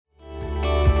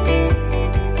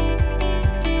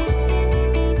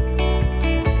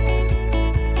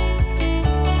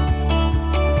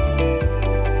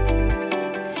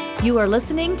You are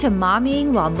listening to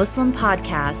Mommying While Muslim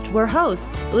podcast, where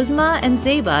hosts Uzma and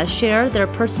Zeba share their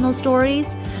personal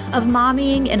stories of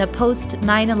mommying in a post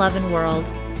 9/11 world.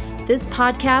 This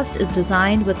podcast is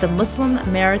designed with the Muslim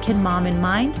American mom in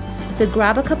mind, so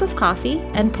grab a cup of coffee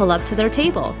and pull up to their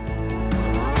table.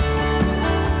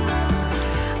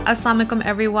 Assalamu alaikum,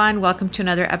 everyone. Welcome to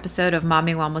another episode of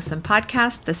Mommying While Muslim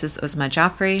podcast. This is Uzma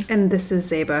Jaffrey. And this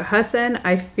is Zeba Hassan.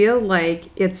 I feel like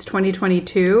it's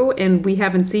 2022 and we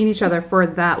haven't seen each other for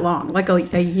that long, like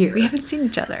a year. We haven't seen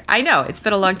each other. I know. It's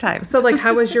been a long time. So like,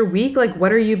 how was your week? Like,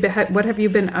 what have you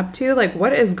been up to? Like,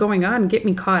 what is going on? Get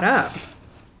me caught up.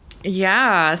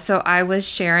 Yeah. So I was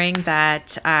sharing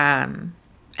that,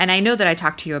 and I know that I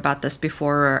talked to you about this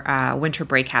before winter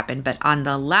break happened, but on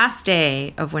the last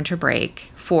day of winter break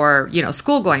for,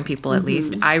 school-going people at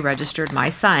least, I registered my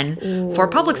son for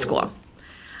public school.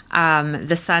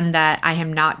 The son that I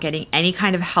am not getting any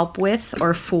kind of help with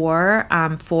or for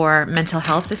mental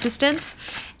health assistance.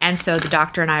 And so the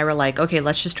doctor and I were like, okay,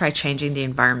 let's just try changing the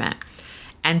environment.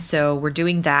 And so we're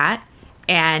doing that.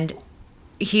 And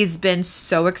he's been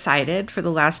so excited for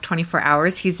the last 24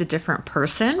 hours. He's a different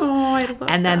person. Oh, I love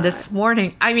And then that. this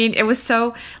morning, I mean, it was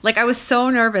so, I was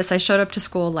so nervous. I showed up to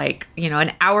school,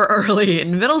 an hour early,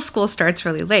 and middle school starts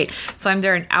really late. So I'm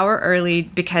there an hour early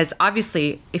because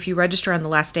obviously if you register on the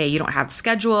last day, you don't have a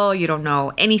schedule. You don't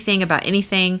know anything about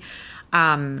anything.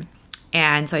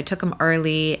 And so I took him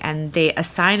early, and they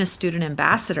assign a student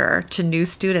ambassador to new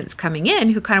students coming in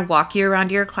who kind of walk you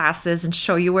around your classes and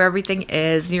show you where everything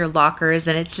is and your lockers.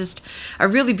 And it's just a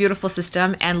really beautiful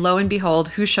system. And lo and behold,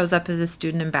 who shows up as a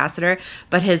student ambassador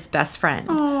but his best friend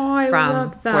I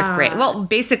love that. fourth grade. Well,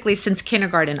 basically since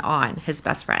kindergarten on, his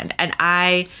best friend. And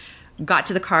I got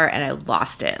to the car and I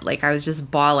lost it. I was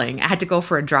just bawling. I had to go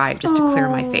for a drive just to clear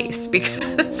my face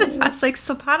because I was like,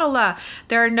 SubhanAllah,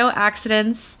 there are no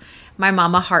accidents. My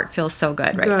mama heart feels so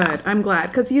good right now. Good. I'm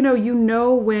glad. Because,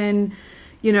 when,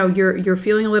 you're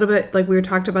feeling a little bit like we were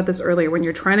talked about this earlier, when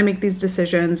you're trying to make these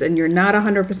decisions and you're not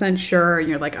 100% sure, and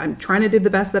you're like, I'm trying to do the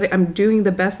best I'm doing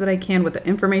the best that I can with the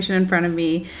information in front of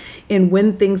me. And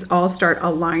when things all start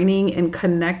aligning and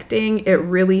connecting, it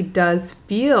really does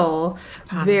feel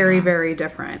very, very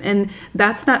different. And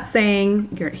that's not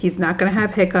saying he's not going to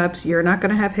have hiccups. You're not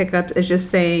going to have hiccups. It's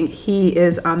just saying he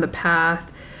is on the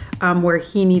path where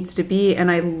he needs to be.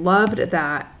 And I loved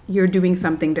that you're doing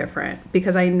something different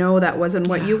because I know that wasn't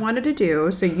what you wanted to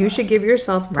do. So you should give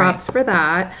yourself props for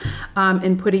that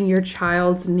and putting your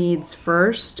child's needs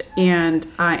first. And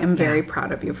I am very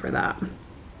proud of you for that.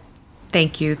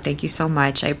 Thank you. Thank you so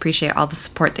much. I appreciate all the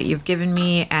support that you've given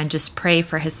me, and just pray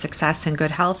for his success and good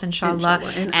health, inshallah,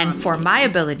 and for my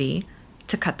ability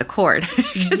to cut the cord.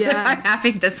 Because if I'm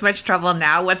having this much trouble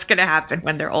now, what's going to happen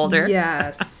when they're older?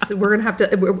 Yes. We're going to have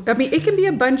to, it can be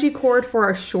a bungee cord for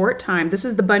a short time. This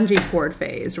is the bungee cord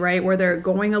phase, right? Where they're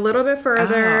going a little bit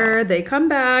further, they come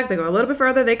back, they go a little bit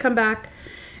further, they come back.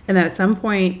 And then at some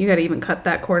point, you got to even cut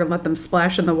that cord and let them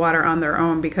splash in the water on their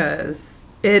own, because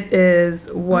it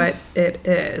is what it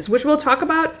is, which we'll talk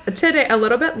about today a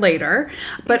little bit later.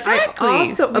 But Exactly.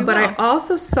 I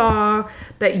also saw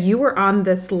that you were on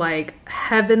this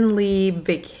heavenly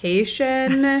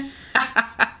vacation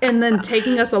and then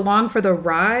taking us along for the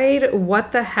ride.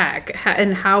 What the heck?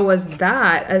 And how was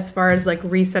that as far as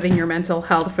resetting your mental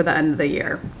health for the end of the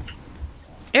year?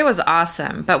 It was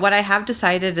awesome. But what I have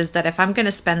decided is that if I'm going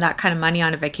to spend that kind of money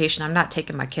on a vacation, I'm not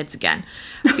taking my kids again,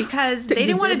 because they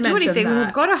didn't want to do anything.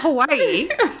 We'll go to Hawaii.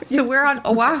 So we're on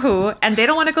Oahu, and they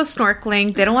don't want to go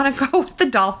snorkeling. They don't want to go with the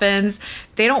dolphins.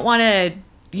 They don't want to,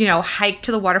 hike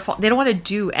to the waterfall. They don't want to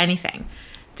do anything.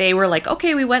 They were like,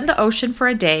 okay, we went in the ocean for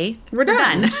a day. We're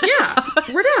done. Yeah,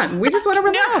 we're done. We just want to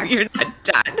relax. No, you're not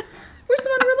done. We just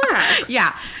want to relax.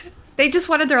 Yeah. They just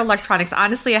wanted their electronics.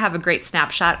 Honestly, I have a great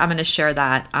snapshot. I'm going to share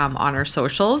that on our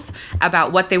socials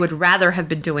about what they would rather have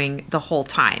been doing the whole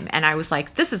time. And I was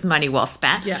like, this is money well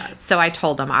spent. Yes. So I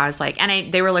told them, I was like,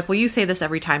 they were like, well, you say this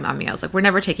every time, Mommy. I was like, we're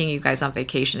never taking you guys on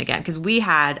vacation again, because we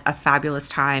had a fabulous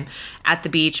time at the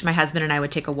beach. My husband and I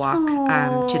would take a walk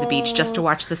to the beach just to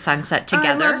watch the sunset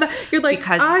together. I love that. You're like,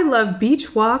 I love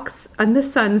beach walks and the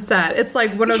sunset. It's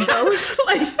like one of those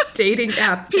dating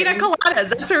app Pina things. coladas.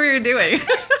 That's what we were doing.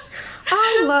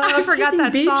 I love forgot taking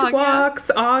that beach song, walks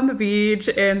on the beach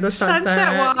and the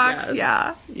sunset walks.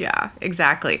 Yes. Yeah,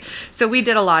 exactly. So we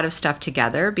did a lot of stuff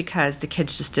together because the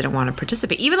kids just didn't want to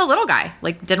participate. Even the little guy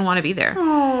didn't want to be there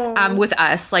with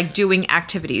us, doing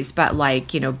activities, but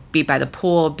be by the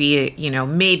pool,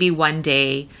 maybe one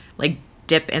day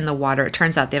dip in the water. It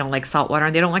turns out they don't like salt water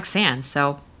and they don't like sand.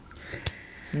 So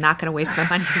not going to waste my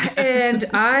money again. And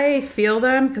I feel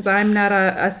them because I'm not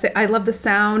I love the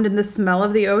sound and the smell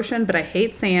of the ocean, but I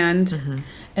hate sand.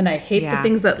 And I hate the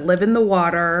things that live in the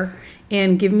water.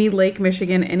 And give me Lake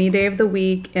Michigan any day of the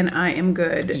week, and I am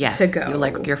good to go. You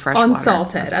like your fresh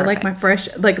unsalted. water. I like my fresh,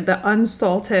 like the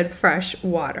unsalted fresh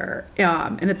water.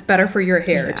 And it's better for your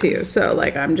hair too. So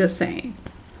like, I'm just saying.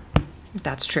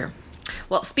 That's true.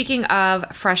 Well, speaking of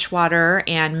fresh water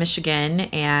and Michigan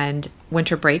and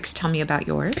winter breaks, tell me about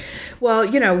yours. Well,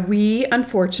 we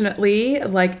unfortunately,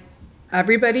 like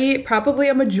everybody, probably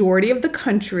a majority of the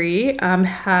country,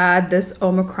 had this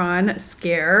Omicron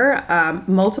scare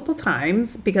multiple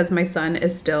times because my son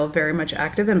is still very much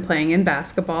active and playing in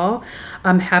basketball.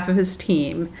 Half of his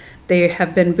team, they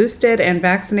have been boosted and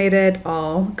vaccinated,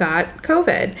 all got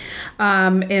COVID.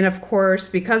 And of course,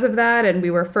 because of that, and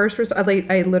we were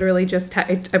I literally just,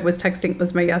 I was texting, it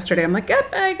was my yesterday, I'm like,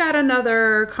 yep, I got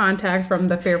another contact from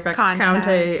the Fairfax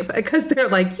County, because they're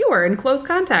like, you are in close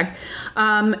contact.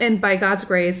 And by God's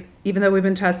grace, even though we've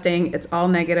been testing, it's all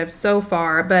negative so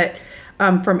far. But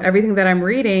from everything that I'm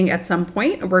reading, at some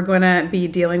point, we're going to be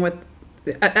dealing with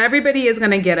everybody is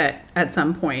going to get it at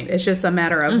some point. It's just a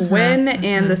matter of when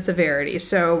and the severity.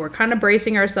 So we're kind of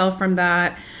bracing ourselves from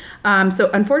that. So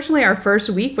unfortunately, our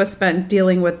first week was spent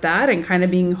dealing with that and kind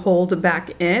of being holed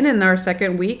back in. And our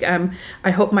second week, I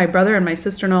hope my brother and my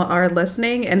sister-in-law are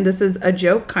listening. And this is a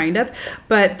joke, kind of.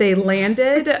 But they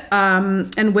landed,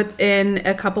 and within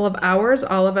a couple of hours,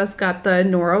 all of us got the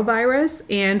norovirus.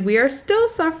 And we are still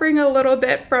suffering a little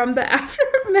bit from the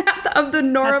aftermath of the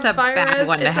norovirus. That's a bad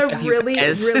one to have, it's a really,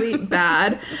 really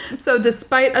bad. So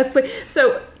despite us...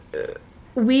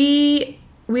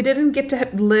 We didn't get to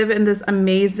live in this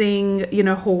amazing,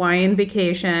 Hawaiian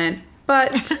vacation,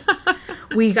 but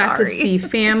we got to see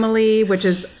family, which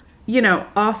is,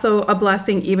 also a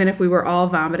blessing, even if we were all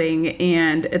vomiting,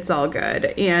 and it's all good.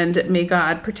 And may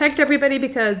God protect everybody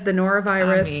because the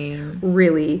norovirus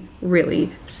really, really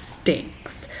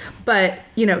stinks. But,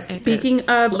 speaking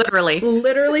of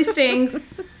literally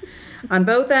stinks. On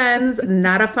both ends,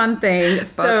 not a fun thing.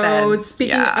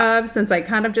 Speaking of, since I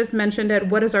kind of just mentioned it,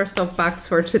 what is our soapbox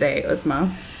for today,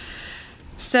 Uzma?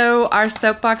 So our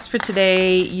soapbox for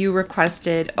today, you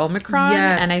requested Omicron,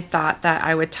 yes. And I thought that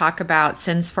I would talk about,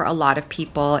 since for a lot of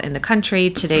people in the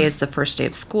country, today is the first day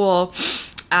of school.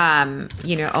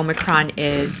 Omicron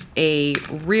is a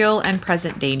real and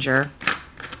present danger.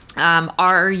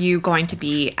 Are you going to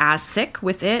be as sick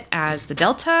with it as the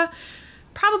Delta?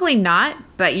 Probably not,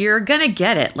 but you're going to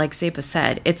get it. Like Zeba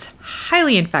said, it's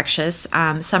highly infectious.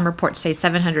 Some reports say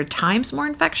 700 times more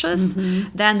infectious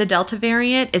than the Delta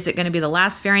variant. Is it going to be the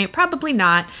last variant? Probably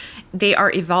not. They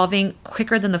are evolving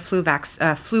quicker than the flu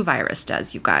virus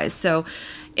does, you guys. So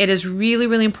it is really,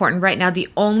 really important right now. The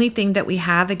only thing that we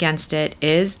have against it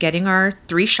is getting our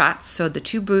 3 shots. So the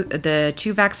two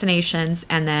vaccinations,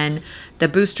 and then the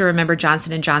booster. Remember,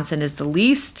 Johnson & Johnson is the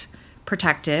least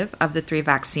protective of the 3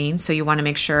 vaccines, so you want to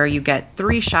make sure you get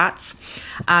 3 shots.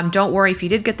 Don't worry if you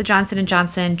did get the Johnson &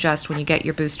 Johnson. Just when you get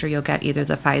your booster, you'll get either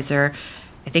the Pfizer.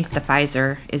 I think the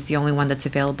Pfizer is the only one that's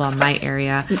available in my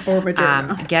area. Or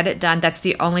Moderna. Get it done. That's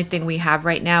the only thing we have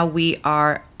right now. We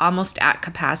are almost at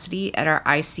capacity at our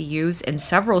ICUs in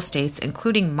several states,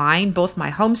 including mine, both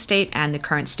my home state and the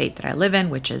current state that I live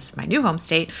in, which is my new home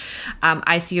state.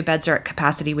 ICU beds are at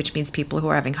capacity, which means people who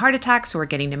are having heart attacks, who are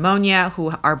getting pneumonia,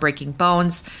 who are breaking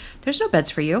bones, there's no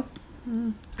beds for you.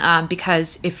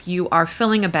 Because if you are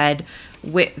filling a bed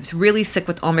really sick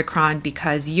with Omicron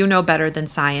because you know better than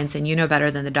science and you know better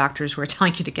than the doctors who are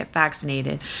telling you to get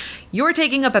vaccinated, you're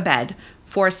taking up a bed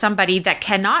for somebody that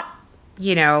cannot,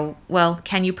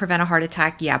 can you prevent a heart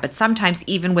attack? Yeah, but sometimes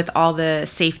even with all the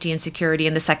safety and security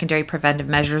and the secondary preventive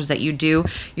measures that you do,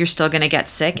 you're still going to get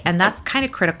sick. And that's kind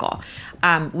of critical.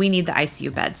 We need the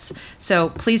ICU beds. So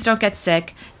please don't get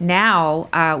sick.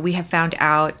 Now, we have found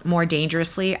out more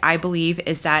dangerously, I believe,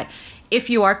 is that if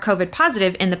you are COVID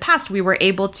positive, in the past, we were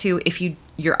able to, if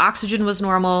your oxygen was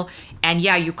normal, and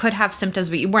you could have symptoms,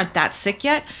 but you weren't that sick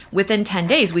yet, within 10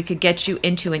 days, we could get you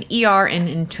into an ER and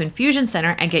into infusion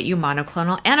center and get you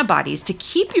monoclonal antibodies to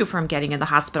keep you from getting in the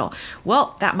hospital.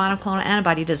 Well, that monoclonal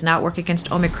antibody does not work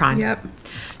against Omicron. Yep.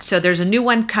 So there's a new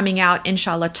one coming out,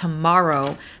 inshallah,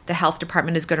 tomorrow. The health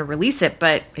department is going to release it,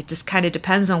 but it just kind of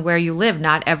depends on where you live.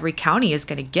 Not every county is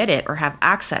going to get it or have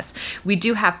access. We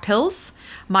do have pills,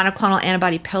 monoclonal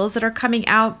antibody pills that are coming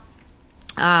out.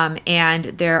 And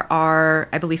there are,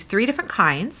 I believe, 3 different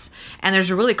kinds, and there's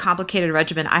a really complicated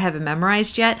regimen I haven't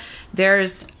memorized yet.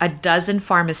 There's a dozen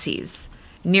pharmacies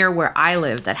near where I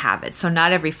live that have it. So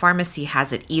not every pharmacy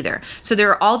has it either. So there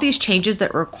are all these changes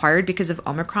that are required because of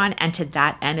Omicron. And to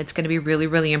that end, it's going to be really,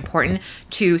 really important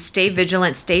to stay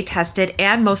vigilant, stay tested,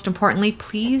 and most importantly,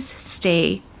 please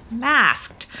stay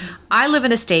masked. I live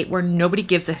in a state where nobody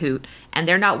gives a hoot and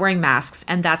they're not wearing masks,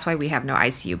 and that's why we have no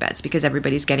ICU beds, because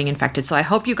everybody's getting infected. So I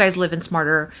hope you guys live in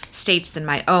smarter states than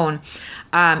my own,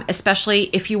 especially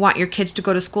if you want your kids to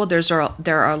go to school. There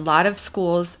are a lot of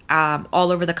schools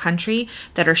all over the country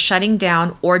that are shutting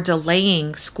down or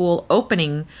delaying school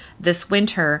opening this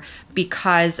winter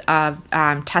because of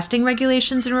testing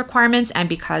regulations and requirements and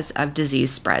because of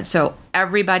disease spread. So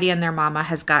everybody and their mama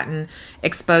has gotten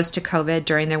exposed to COVID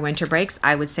during their winter breaks.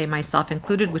 I would say myself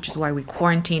included, which is why we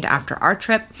quarantined after our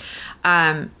trip.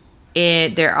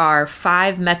 There are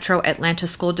 5 metro Atlanta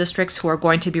school districts who are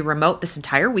going to be remote this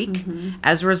entire week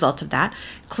as a result of that.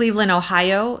 Cleveland,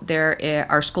 Ohio, there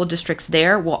are school districts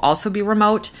there will also be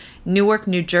remote. Newark,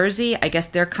 New Jersey, I guess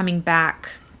they're coming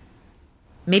back.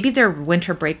 Maybe their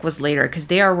winter break was later because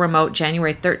they are remote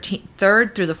January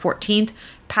 3rd through the 14th.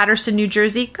 Paterson, New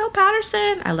Jersey. Go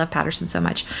Paterson. I love Paterson so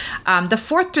much. The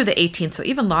 4th through the 18th, so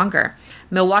even longer.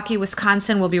 Milwaukee,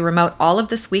 Wisconsin will be remote all of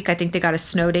this week. I think they got a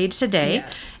snow day today.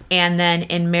 Yes. And then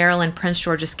in Maryland, Prince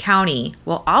George's County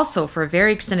will also, for a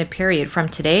very extended period from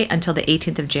today until the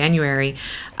 18th of January,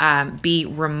 be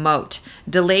remote.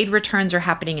 Delayed returns are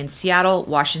happening in Seattle,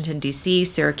 Washington, D.C.,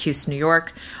 Syracuse, New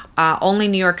York. Only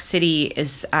New York City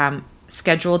is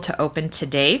scheduled to open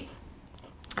today,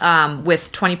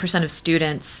 with 20% of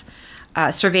students,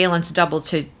 surveillance doubled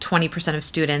to 20% of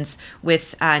students,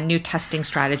 with a new testing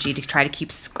strategy to try to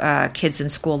keep kids in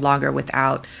school longer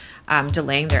without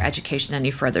delaying their education any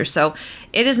further. So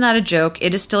it is not a joke.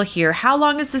 It is still here. How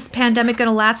long is this pandemic going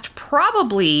to last?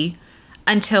 Probably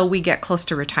until we get close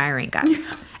to retiring,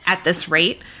 guys. At this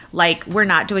rate, like, we're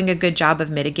not doing a good job of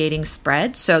mitigating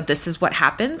spread. So this is what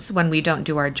happens when we don't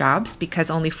do our jobs,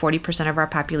 because only 40% of our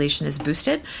population is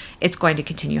boosted. It's going to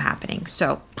continue happening.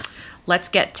 So let's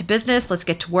get to business. Let's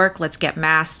get to work. Let's get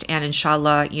masked. And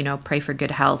inshallah, pray for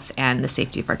good health and the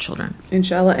safety of our children.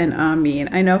 Inshallah and Ameen.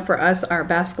 I know for us, our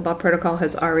basketball protocol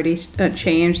has already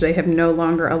changed. They have no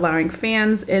longer allowing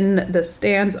fans in the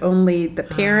stands, only the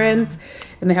parents.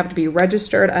 And they have to be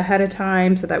registered ahead of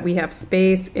time so that we have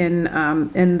space in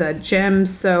the gyms.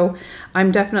 So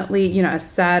I'm definitely,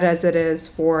 as sad as it is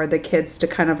for the kids to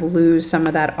kind of lose some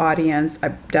of that audience, I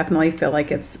definitely feel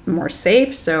like it's more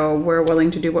safe. So we're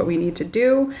willing to do what we need to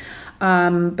do.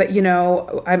 But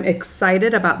I'm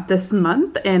excited about this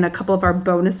month and a couple of our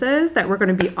bonuses that we're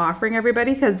going to be offering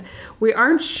everybody, because we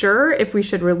aren't sure if we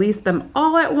should release them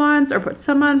all at once or put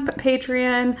some on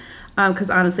Patreon.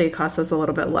 Because honestly, it costs us a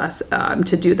little bit less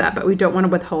to do that. But we don't want to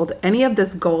withhold any of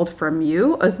this gold from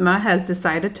you. Uzma has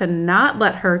decided to not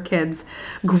let her kids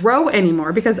grow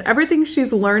anymore, because everything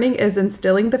she's learning is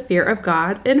instilling the fear of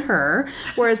God in her.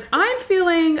 Whereas I'm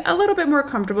feeling a little bit more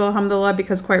comfortable, alhamdulillah,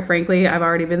 because quite frankly,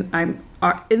 I'm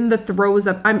in the throes,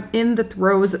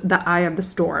 the eye of the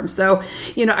storm. So,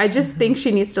 I just think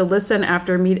she needs to listen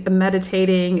after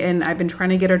meditating, and I've been trying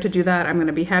to get her to do that. I'm going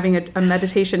to be having a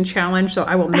meditation challenge, so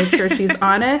I will make sure she's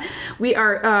on it.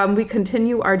 We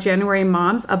continue our January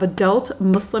Moms of Adult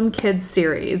Muslim Kids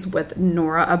series with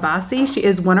Nora Abbasi. She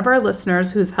is one of our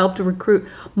listeners who's helped recruit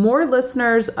more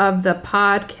listeners of the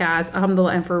podcast.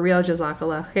 Alhamdulillah, and for real,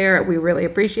 jazakallah khair. We really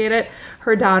appreciate it.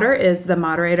 Her daughter is the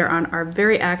moderator on our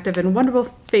very active and wonderful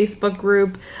Facebook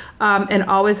group, and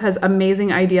always has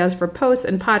amazing ideas for posts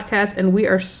and podcasts. And we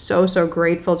are so, so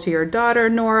grateful to your daughter,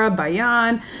 Nora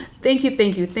Bayan. Thank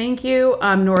you.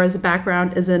 Nora's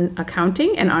background is in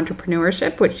accounting and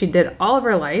entrepreneurship, which she did all of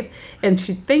her life. And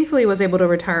she thankfully was able to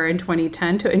retire in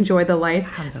 2010 to enjoy the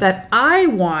life that I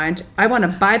want. I want to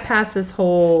bypass this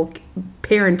whole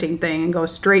parenting thing and go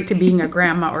straight to being a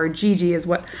grandma, or Gigi is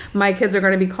what my kids are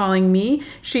going to be calling me.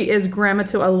 She is grandma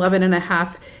to 11 and a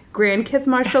half grandkids,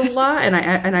 mashallah, and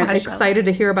I'm excited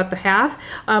to hear about the half.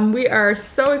 We are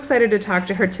so excited to talk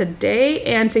to her today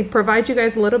and to provide you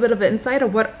guys a little bit of insight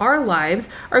of what our lives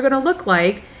are going to look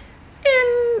like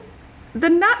in the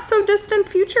not so distant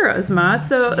future, Uzma.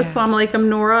 So, Assalamu alaikum,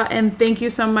 Nora, and thank you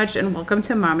so much, and welcome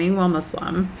to Mommying While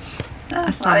Muslim.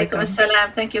 Alaikum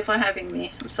assalam. Thank you for having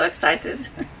me. I'm so excited.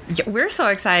 Yeah, we're so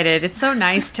excited. It's so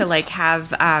nice to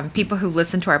have people who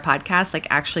listen to our podcast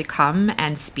actually come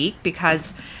and speak,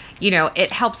 because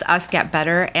it helps us get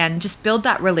better and just build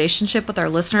that relationship with our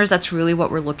listeners. That's really what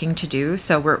we're looking to do.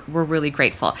 So we're really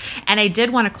grateful. And I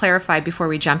did want to clarify before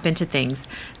we jump into things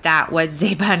that what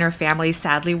Zeba and her family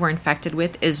sadly were infected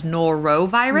with is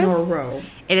norovirus. Noro.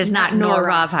 It is not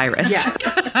norovirus. Yes.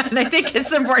 And I think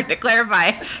it's important to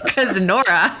clarify, because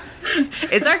Nora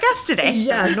is our guest today.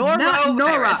 Yes, Nora.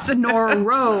 Nora Has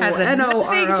N-O-R-O.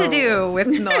 nothing to do with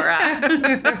Nora.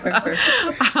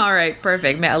 All right,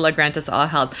 perfect. May Allah grant us all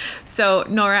help. So,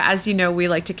 Nora, as you know, we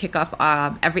like to kick off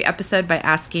every episode by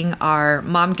asking our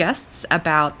mom guests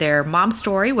about their mom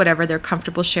story, whatever they're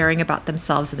comfortable sharing about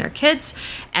themselves and their kids,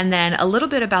 and then a little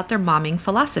bit about their momming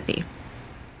philosophy.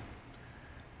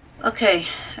 Okay,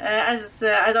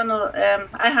 I don't know,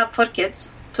 I have 4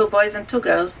 kids, 2 boys and 2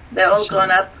 girls. They're all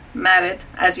grown up, married.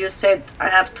 As you said, I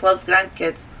have 12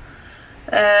 grandkids.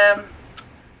 I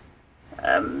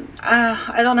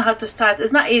don't know how to start.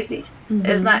 It's not easy. Mm-hmm.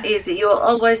 It's not easy. You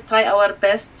always try our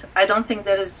best. I don't think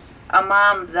there is a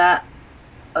mom that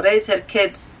raise her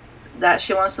kids that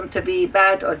she wants them to be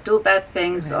bad or do bad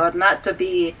things or not to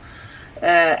be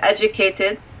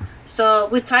educated. So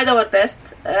we tried our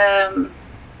best.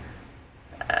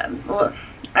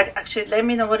 Actually, let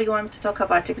me know what do you want me to talk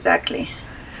about exactly.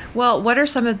 Well, what are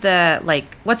some of the,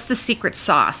 what's the secret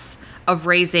sauce of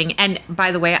raising? And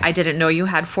by the way, I didn't know you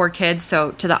had 4 kids.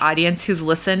 So to the audience who's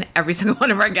listened, every single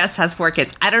one of our guests has 4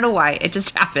 kids. I don't know why. It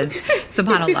just happens.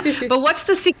 SubhanAllah. But what's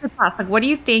the secret sauce? What do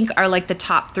you think are the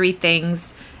top 3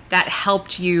 things that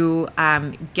helped you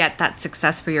get that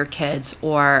success for your kids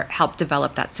or help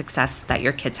develop that success that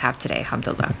your kids have today?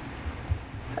 Alhamdulillah.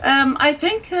 I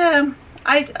think...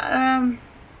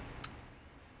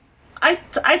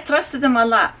 I trusted them a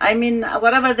lot. I mean,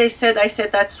 whatever they said, I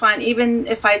said, that's fine. Even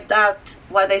if I doubt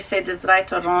what they said is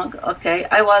right or wrong, okay.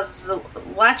 I was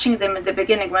watching them in the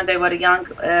beginning when they were young.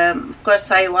 Of course,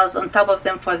 I was on top of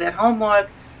them for their homework,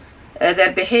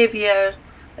 their behavior,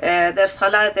 their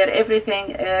salah, their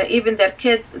everything. Even their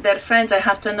kids, their friends, I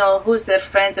have to know who's their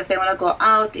friends. If they want to go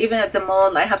out, even at the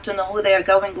mall, I have to know who they are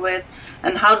going with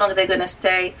and how long they're going to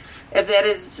stay. If there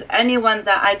is anyone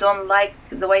that I don't like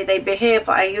the way they behave,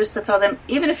 I used to tell them,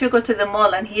 even if you go to the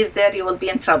mall and he's there, you will be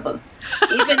in trouble.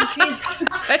 Even if he's...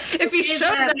 if he shows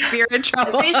up, you're in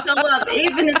trouble. If he shows up,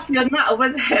 even if you're not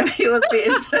with him, he will be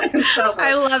in trouble.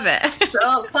 I love it.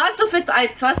 So part of it, I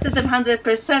trusted them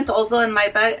 100%, although in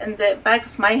the back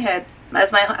of my head,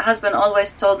 as my husband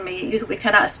always told me, we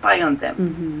cannot spy on them.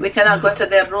 Mm-hmm. We cannot go to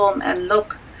their room and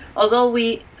look. Although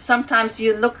sometimes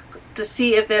you look to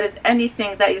see if there is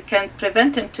anything that you can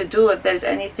prevent them to do, if there's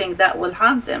anything that will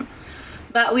harm them.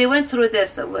 But we went through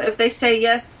this. If they say,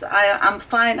 yes, I'm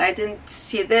fine, I didn't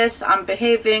see this, I'm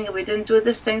behaving, we didn't do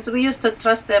these things, we used to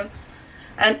trust them.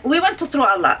 And we went through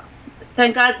a lot.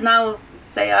 Thank God now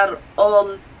they are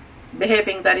all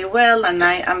behaving very well, and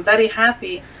I'm very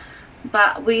happy.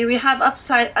 But we have ups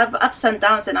and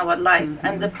downs in our life. Mm-hmm.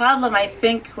 And the problem, I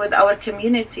think, with our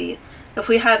community, if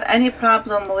we have any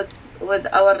problem with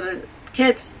our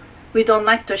kids, we don't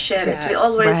like to share it. We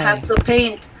always have to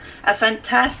paint a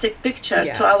fantastic picture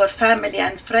to our family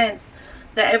and friends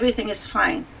that everything is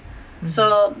fine. Mm-hmm.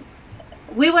 So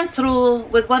we went through,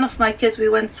 with one of my kids, we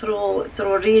went through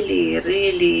really,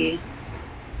 really,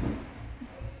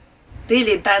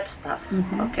 really bad stuff,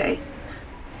 okay?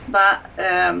 But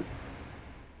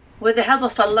with the help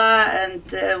of Allah and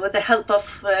with the help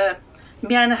of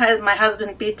me and my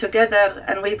husband be together,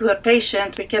 and we were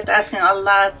patient. We kept asking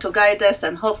Allah to guide us,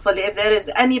 and hopefully if there is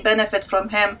any benefit from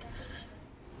Him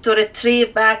to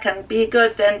retrieve back and be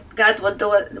good, then God will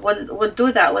do it. Will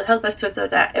do that. Will help us to do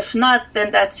that. If not, then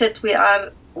that's it. We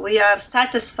are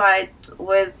satisfied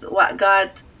with what God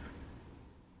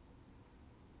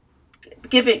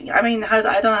giving. I mean, I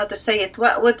don't know how to say it.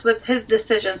 With His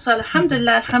decision. So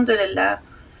Alhamdulillah.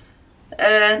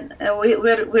 And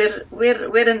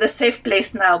we're in the safe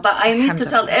place now. But I need to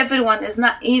tell everyone, it's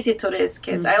not easy to raise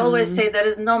kids. I always say there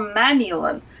is no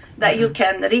manual that you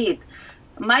can read.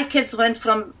 My kids went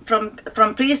from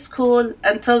preschool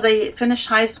until they finished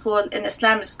high school in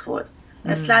Islamic school,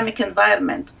 Islamic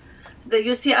environment.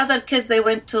 You see other kids, they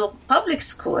went to public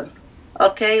school,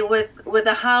 okay, with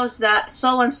a house that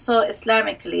so and so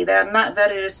Islamically. They're not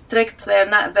very strict, they're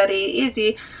not very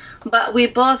easy, but we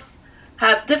both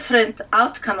have different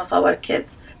outcome of our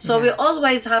kids. So we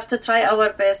always have to try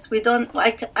our best.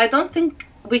 I don't think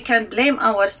we can blame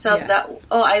ourselves that,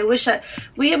 I wish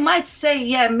we might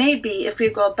say, maybe if we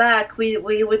go back, we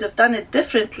would have done it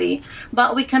differently,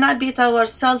 but we cannot beat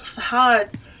ourselves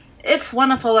hard if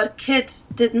one of our kids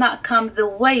did not come the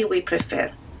way we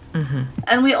prefer. Mm-hmm.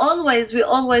 And we always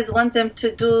want them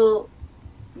to do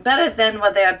better than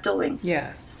what they are doing.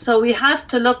 Yes. So we have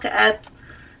to look at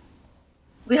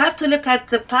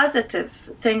the positive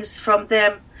things from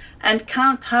them and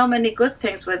count how many good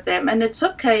things with them. And it's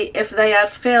okay if they are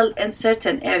failed in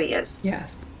certain areas.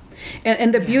 Yes.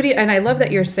 And the beauty, and I love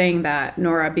that you're saying that,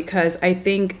 Nora, because I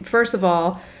think, first of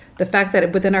all, the fact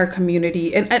that within our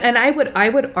community, and I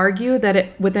would argue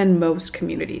that within most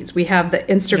communities, we have the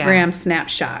Instagram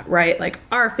snapshot, right? Like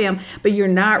our family, but you're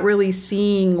not really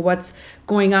seeing what's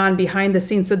going on behind the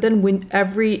scenes. So then when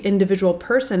every individual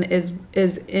person is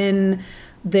in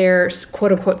their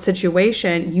quote unquote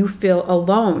situation, you feel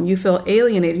alone, you feel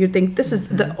alienated, you think this is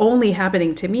the only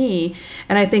happening to me.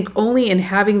 And I think only in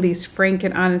having these frank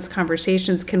and honest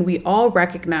conversations can we all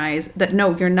recognize that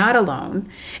no, you're not alone.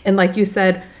 And like you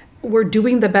said, we're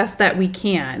doing the best that we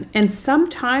can. And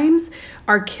sometimes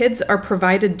our kids are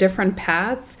provided different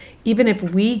paths, even if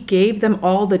we gave them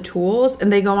all the tools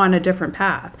and they go on a different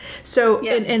path. So,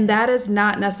 and that is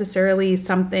not necessarily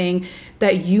something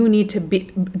that you need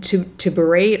to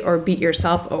berate or beat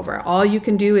yourself over. All you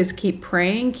can do is keep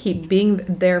praying, keep being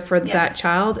there for that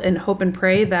child, and hope and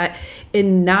pray that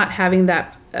in not having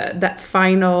that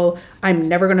final, I'm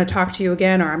never going to talk to you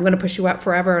again, or I'm going to push you out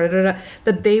forever,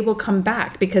 that they will come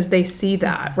back because they see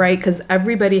that, right? Because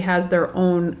everybody has their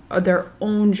own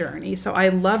journey. So I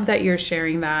love that you're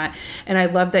sharing that, and I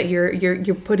love that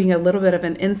you're putting a little bit of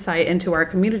an insight into our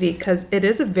community, because it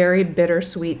is a very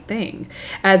bittersweet thing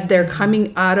as they're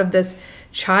coming out of this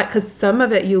child, because some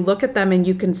of it, you look at them and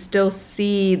you can still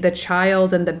see the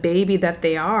child and the baby that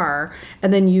they are,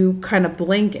 and then you kind of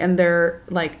blink and they're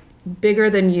like bigger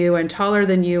than you and taller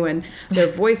than you, and their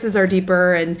voices are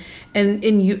deeper, and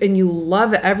you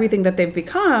love everything that they've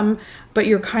become, but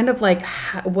you're kind of like,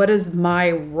 what is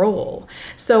my role?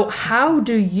 So how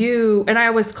do you, and I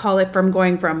always call it from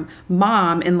going from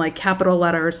mom in like capital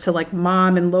letters to like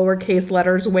mom in lowercase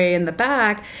letters way in the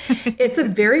back. It's a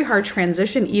very hard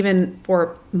transition, even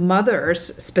for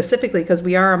mothers specifically, because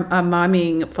we are a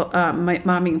momming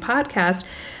podcast.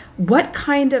 What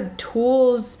kind of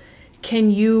tools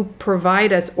can you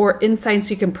provide us, or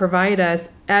insights you can provide us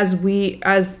as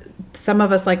some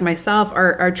of us like myself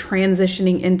are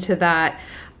transitioning into that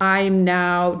I'm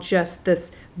now just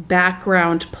this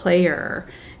background player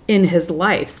in his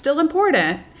life, still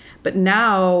important, but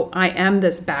now I am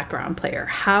this background player.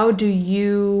 How do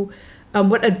you,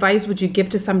 what advice would you give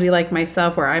to somebody like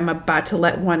myself where I'm about to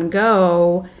let one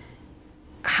go?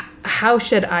 How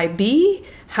should I be?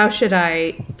 How should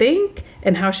I think?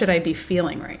 And how should I be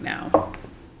feeling right now?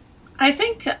 I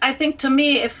think to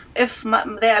me, if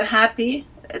they are happy,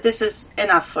 this is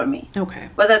enough for me. Okay.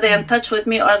 Whether they're in touch with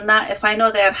me or not, if I know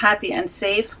they are happy and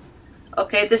safe,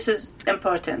 okay, this is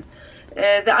important.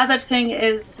 The other thing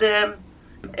is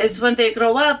when they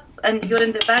grow up and you're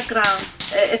in the background,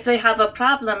 if they have a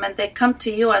problem and they come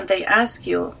to you and they ask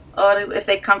you, or if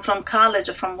they come from college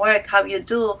or from work, how you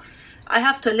do, I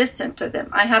have to listen to them.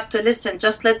 I have to listen.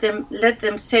 Just let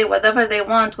them say whatever they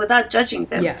want without judging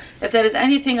them. Yes. If there is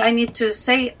anything I need to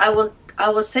say, I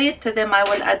will say it to them. I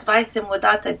will advise them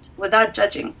without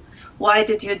judging. Why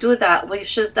did you do that? Well, you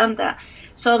should have done that.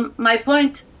 So my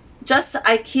point,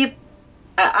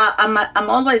 I'm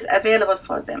always available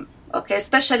for them. Okay,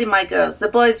 especially my girls. The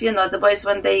boys,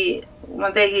 when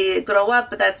they grow up,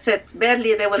 that's it.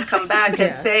 Barely they will come back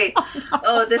and say,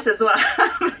 "Oh, this is what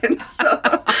happened." So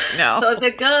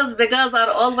the girls are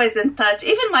always in touch.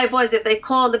 Even my boys, if they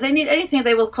need anything,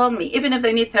 they will call me. Even if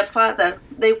they need their father,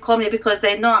 they call me because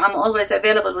they know I'm always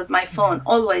available with my phone,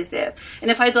 always there.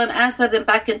 And if I don't answer them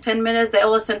back in 10 minutes, they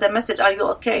always send a message, "Are you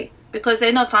okay?" Because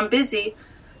they know if I'm busy,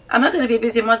 I'm not going to be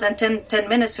busy more than 10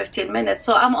 minutes, 15 minutes.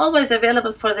 So I'm always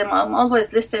available for them. I'm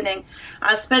always listening.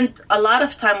 I spend a lot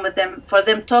of time with them, for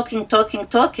them talking.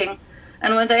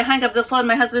 And when they hang up the phone,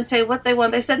 my husband say, "What they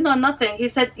want?" I said, "No, nothing." He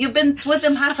said, "You've been with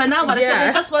them half an hour." I said,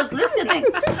 "I just was listening."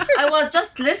 I was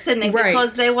just listening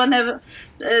because they want to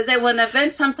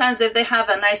vent. Sometimes if they have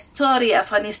a nice story, a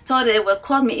funny story, they will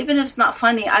call me. Even if it's not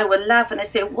funny, I will laugh and I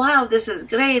say, "Wow, this is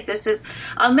great.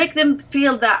 I'll make them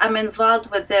feel that I'm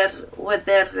involved with their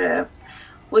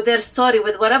story,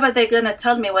 with whatever they're going to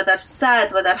tell me, whether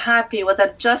sad, whether happy,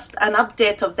 whether just an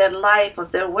update of their life,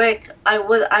 of their work. I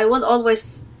will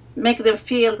always make them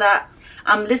feel that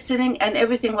I'm listening, and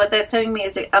everything what they're telling me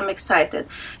is I'm excited.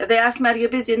 If they ask me, "Are you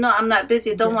busy?" "No, I'm not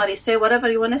busy. Don't worry. Say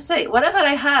whatever you want to say. Whatever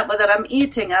I have, whether I'm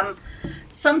eating,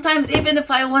 sometimes even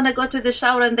if I want to go to the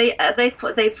shower and they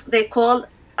call,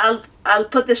 I'll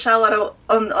put the shower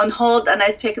on hold and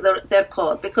I take their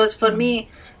call, because for me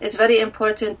it's very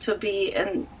important to be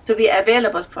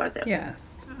available for them.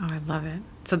 Yes. Oh, I love it.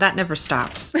 So that never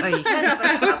stops. That never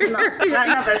stops. No, that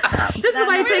never stops. This is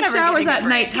why I take showers at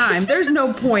nighttime. There's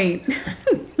no point.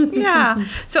 Yeah.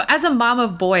 So as a mom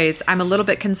of boys, I'm a little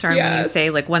bit concerned when you say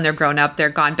like when they're grown up, they're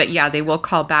gone. But yeah, they will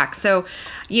call back. So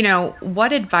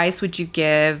what advice would you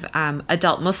give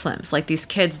adult Muslims, like these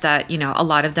kids that, a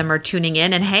lot of them are tuning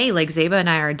in, and hey, like Zeba and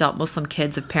I are adult Muslim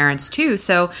kids of parents too.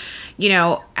 So,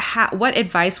 what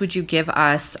advice would you give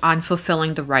us on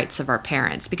fulfilling the rights of our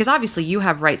parents? Because obviously you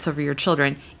have rights over your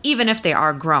children, even if they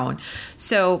are grown.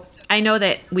 So I know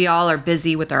that we all are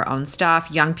busy with our own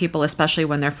stuff. Young people, especially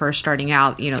when they're first starting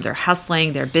out, they're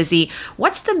hustling, they're busy.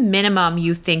 What's the minimum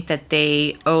you think that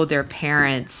they owe their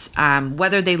parents,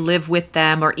 whether they live with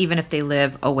them or even if they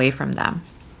live away from them?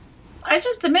 I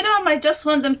just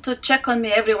want them to check on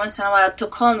me every once in a while, to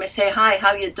call me, say, hi,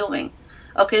 how you doing?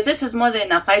 Okay, this is more than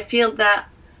enough. I feel that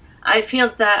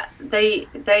they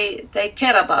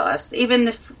care about us. Even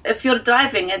if you're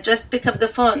driving and just pick up the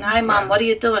phone. Hi, Mom, what are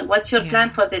you doing? What's your plan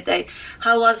for the day?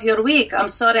 How was your week? I'm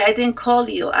sorry I didn't call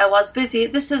you. I was busy.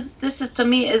 This is to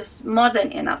me is more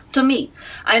than enough. To me,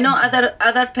 I know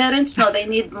other parents. No, they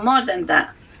need more than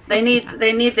that. They need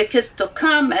the kids to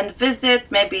come and visit,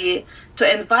 maybe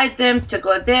to invite them to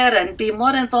go there and be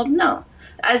more involved. No.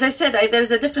 As I said, there's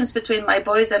a difference between my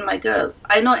boys and my girls.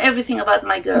 I know everything about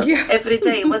my girls every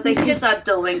day. What the kids are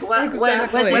doing, what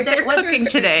they're cooking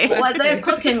today, what they're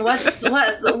cooking,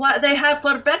 what they have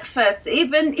for breakfast.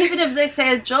 Even if they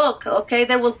say a joke, okay,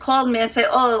 they will call me and say,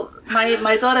 "Oh,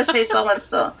 my daughter says so and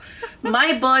so."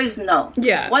 My boys know.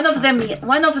 Yeah. One of them,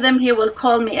 he will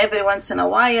call me every once in a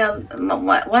while,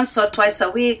 once or twice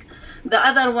a week. The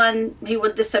other one, he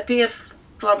will disappear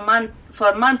for a month.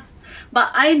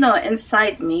 But I know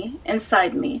inside me,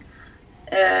 the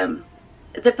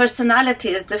personality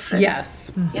is different. Yes.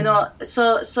 Mm-hmm.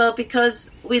 So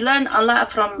because we learn a lot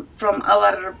from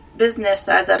our business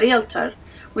as a realtor,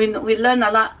 we learn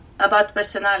a lot about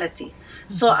personality. Mm-hmm.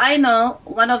 So I know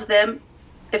one of them,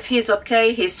 if he's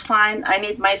okay, he's fine. I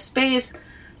need my space.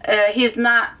 He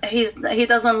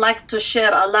doesn't like to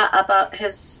share a lot about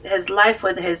his life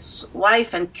with his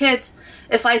wife and kids.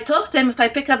 If I talk to him, if I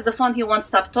pick up the phone, he won't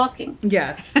stop talking.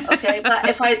 Yes. Okay, but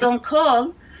if I don't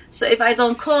call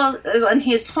and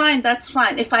he's fine, that's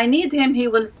fine. If I need him, he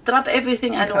will drop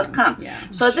everything and will come. Yeah.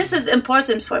 So this is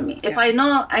important for me. If I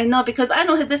know, because I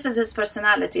know this is his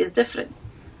personality is different,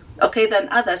 okay, than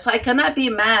others. So I cannot be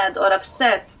mad or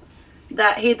upset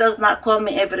that he does not call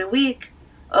me every week,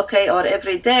 okay, or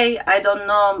every day. I don't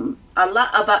know a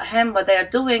lot about him, what they're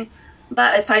doing.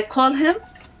 But if I call him,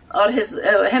 or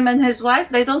him and his wife,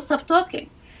 they don't stop talking.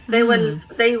 They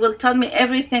will tell me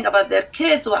everything about their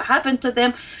kids, what happened to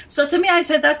them. So to me, I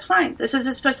said, that's fine. This is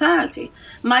his personality.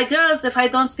 My girls, if I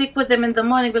don't speak with them in the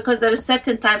morning, because there are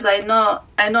certain times I know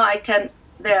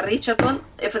they are reachable.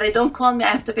 If they don't call me,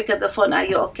 I have to pick up the phone. Are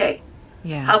you okay?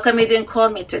 Yeah. How come you didn't call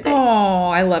me today?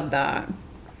 Oh, I love that.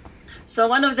 So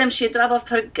one of them, she dropped off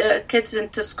her kids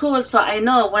into school. So I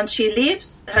know when she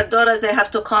leaves, her daughters, they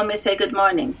have to call me, say good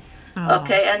morning. Oh.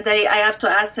 Okay, and I have to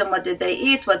ask them what did they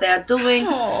eat, what they are doing.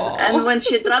 Oh. And when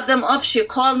she dropped them off, she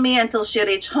called me until she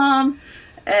reached home.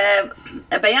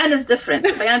 Bayan is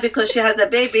different. Bayan, because she has a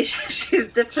baby, she's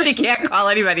different. She can't call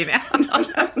anybody now.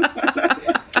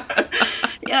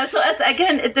 Yeah, so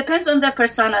it depends on their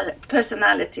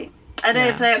personality. And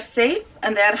if they are safe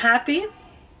and they are happy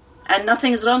and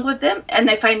nothing is wrong with them, and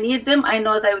if I need them, I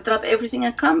know they will drop everything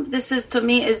and come. This is, to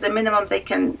me, is the minimum they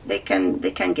can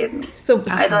give me. So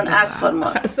I don't ask for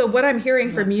more. So what I'm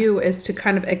hearing from you is to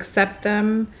kind of accept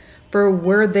them for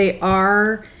where they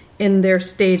are in their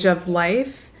stage of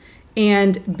life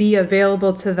and be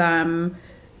available to them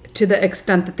to the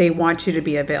extent that they want you to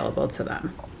be available to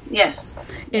them. Yes.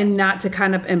 And not to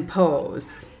kind of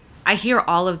impose. I hear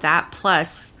all of that,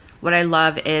 plus what I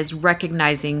love is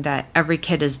recognizing that every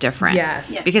kid is different.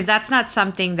 Yes. Because that's not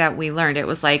something that we learned. It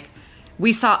was like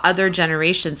we saw other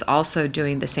generations also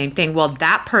doing the same thing. Well,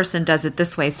 that person does it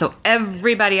this way, so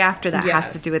everybody after that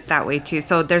has to do it that way too.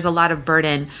 So there's a lot of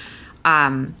burden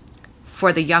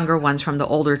for the younger ones from the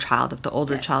older child. If the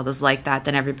older child is like that,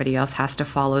 then everybody else has to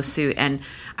follow suit. And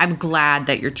I'm glad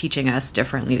that you're teaching us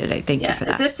differently today. Thank you for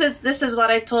that. This is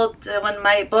what I told when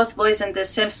my both boys in the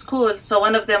same school. So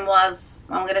one of them was,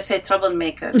 I'm going to say,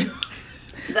 troublemaker. The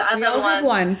other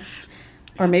one.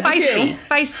 Or maybe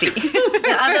feisty.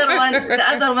 The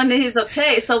other one, he's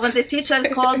okay. So when the teacher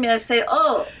called me and say,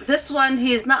 "Oh, this one,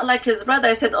 he's not like his brother,"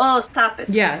 I said, "Oh, stop it."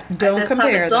 Yeah, don't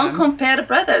compare them. Don't compare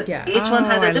brothers. Yeah. Each one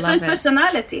has a different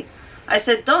personality. I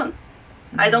said, "Don't."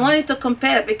 I don't want you to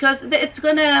compare, because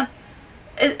you're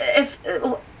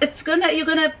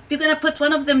gonna put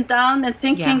one of them down and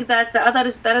thinking that the other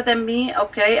is better than me,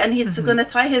 okay? And he's gonna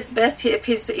try his best.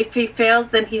 If he fails,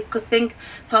 then he could think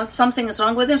something is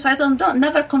wrong with him. So I don't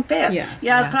never compare. You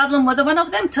have a problem with one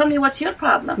of them. Tell me what's your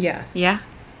problem. Yes. Yeah.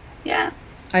 Yeah.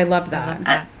 I love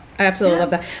that. I absolutely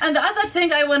love that. And the other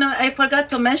thing I forgot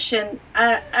to mention,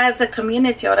 as a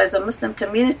community or as a Muslim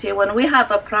community, when we have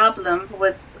a problem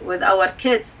with our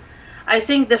kids, I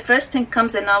think the first thing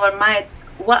comes in our mind,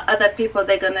 what other people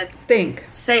they're gonna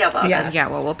say about us. Yeah,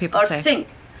 what will people or say? Think.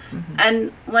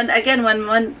 And when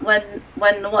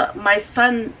my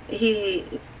son he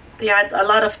had a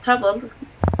lot of trouble.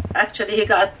 Actually, he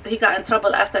got in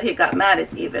trouble after he got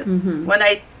married. Even when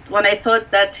I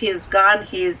thought that he's gone,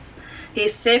 he's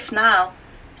safe now.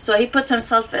 So he put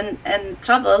himself in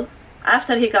trouble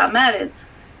after he got married.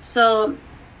 So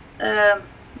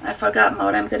I forgot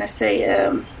what I'm gonna say.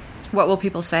 What will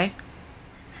people say?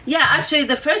 Yeah, actually,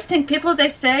 the first thing people they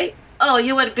say, "Oh,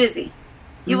 you were busy.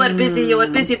 You were busy. You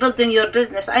were busy building your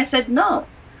business." I said, "No.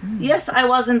 Yes, I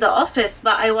was in the office,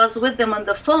 but I was with them on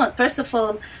the phone. First of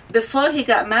all, before he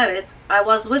got married, I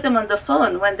was with them on the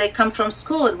phone when they come from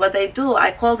school. What they do,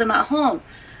 I call them at home.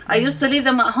 I used to leave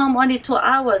them at home only 2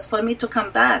 hours for me to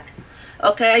come back.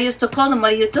 Okay, I used to call them,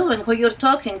 what are you doing? Who you're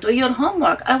talking? Do your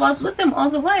homework. I was with them all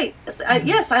the way.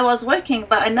 Yes, I was working,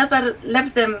 but I never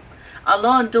left them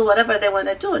alone, do whatever they want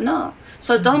to do. No.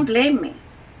 So don't blame me.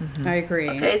 I agree.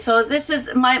 Okay, so this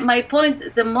is my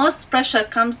point. The most pressure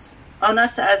comes on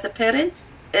us as a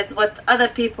parents. It's what other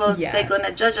people, they're going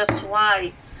to judge us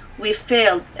why we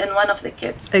failed in one of the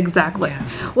kids. Exactly.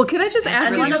 Yeah. Well, can I just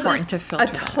ask really one important of a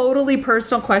totally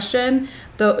personal question?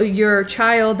 Your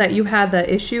child that you had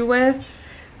the issue with,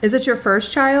 is it your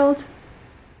first child?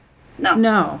 No.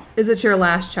 No. Is it your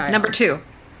last child? Number 2.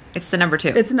 It's the number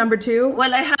 2. It's number 2?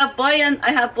 Well, I have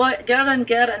girl and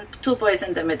 2 boys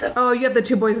in the middle. Oh, you have the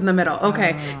 2 boys in the middle.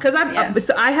 Okay. Because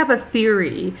so I have a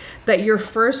theory that your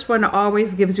first one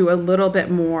always gives you a little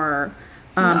bit more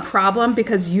problem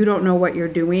because you don't know what you're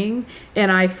doing.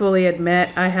 And I fully admit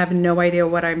I have no idea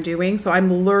what I'm doing. So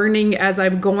I'm learning as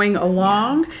I'm going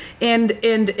along. Yeah. And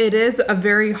it is a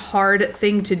very hard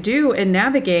thing to do and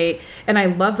navigate. And I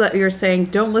love that you're saying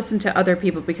don't listen to other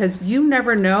people because you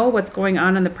never know what's going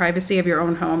on in the privacy of your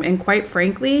own home. And quite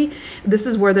frankly, this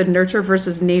is where the nurture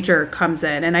versus nature comes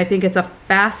in. And I think it's a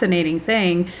fascinating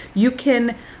thing. You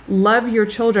can love your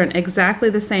children exactly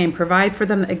the same, provide for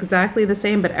them exactly the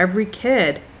same, but every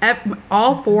kid,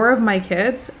 all 4 of my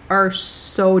kids are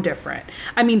so different.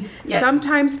 I mean,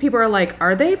 sometimes people are like,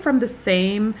 are they from the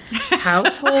same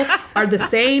household? Are the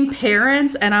same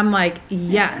parents? And I'm like,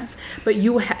 yes. But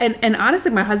and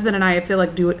honestly, my husband and I feel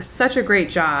like do such a great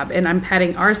job, and I'm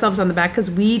patting ourselves on the back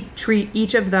because we treat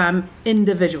each of them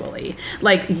individually.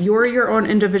 Like, you're your own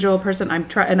individual person.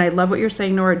 And I love what you're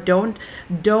saying, Nora. Don't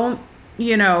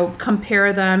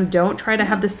compare them. Don't try to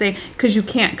have the same, because you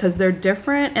can't, because they're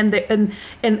different.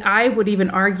 And I would even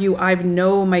argue I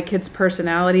know my kids'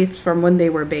 personalities from when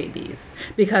they were babies,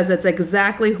 because it's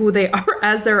exactly who they are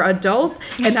as they're adults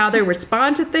and how they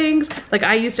respond to things. Like,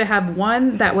 I used to have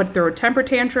one that would throw temper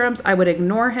tantrums. I would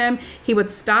ignore him. He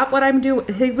would stop what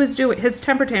he was doing, his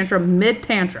temper tantrum,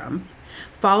 mid-tantrum,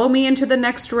 follow me into the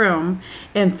next room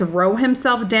and throw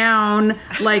himself down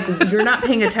like you're not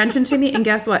paying attention to me. And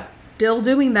guess what? Still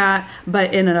doing that,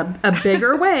 but in a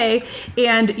bigger way.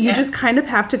 And you just kind of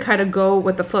have to go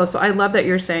with the flow. So I love that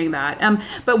you're saying that.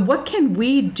 But what can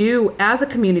we do as a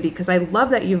community? Because I love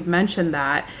that you've mentioned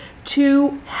that,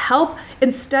 to help,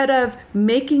 instead of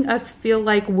making us feel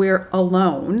like we're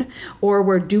alone or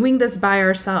we're doing this by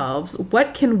ourselves.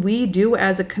 What can we do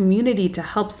as a community to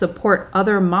help support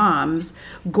other moms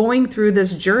going through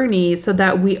this journey so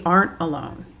that we aren't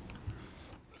alone?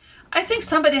 I think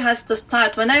somebody has to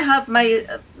start. When I have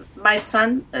my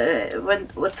son going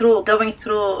through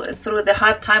the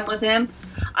hard time with him,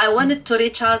 I wanted to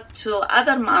reach out to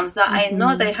other moms that I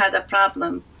know they had a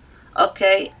problem.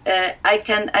 Okay, I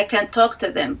can talk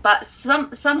to them, but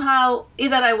somehow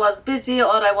either I was busy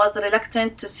or I was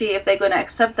reluctant to see if they're going to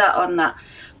accept that or not.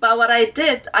 But what I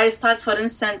did, I start, for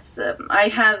instance, I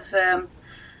have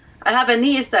a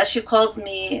niece that she calls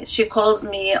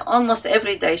me almost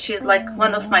every day. She's like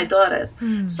one of my daughters.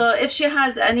 So if she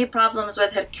has any problems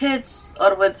with her kids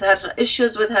or with her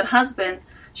issues with her husband,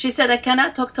 she said, I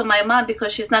cannot talk to my mom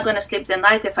because she's not going to sleep the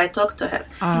night if I talk to her.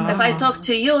 If I talk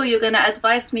to you, you're going to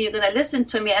advise me, you're going to listen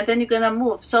to me, and then you're going to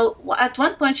move. So at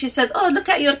one point she said, oh, look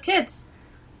at your kids.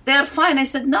 They're fine. I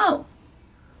said,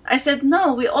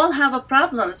 no, we all have a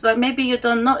problems, but maybe you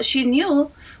don't know. She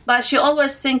knew, but she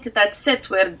always think that's it,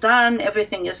 we're done,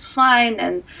 everything is fine.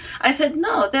 And I said,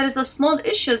 no, there is a small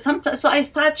issue. So I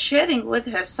start sharing with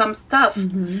her some stuff,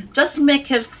 just to make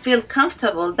her feel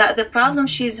comfortable that the problem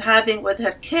she's having with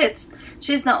her kids,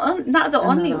 she's not the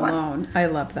only one. I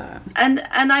love that. And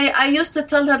I used to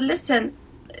tell her, listen,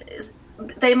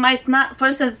 they might not, for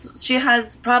instance, she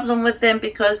has problem with them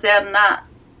because they are not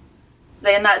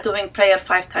they're not doing prayer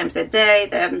 5 times a day.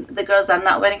 The girls are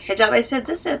not wearing hijab. I said,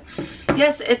 listen,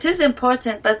 yes, it is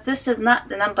important, but this is not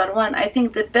the number one. I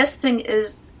think the best thing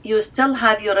is you still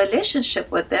have your relationship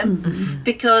with them,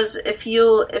 because if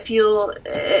you're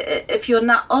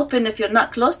not open, if you're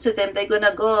not close to them, they're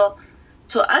gonna go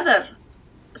to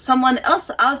someone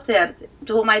else out there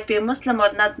who might be Muslim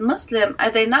or not Muslim,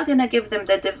 and they're not gonna give them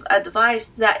the advice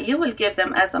that you will give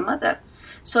them as a mother.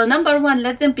 So number one,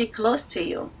 let them be close to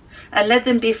you, and let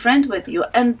them be friend with you,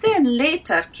 and then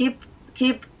later keep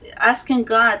asking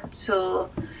God to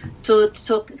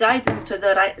guide them to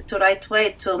the right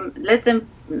way, to let them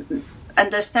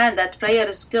understand that prayer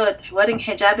is good, wearing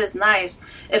hijab is nice.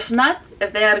 If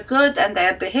they are good and they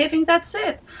are behaving, that's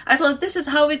it. I thought this is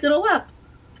how we grew up.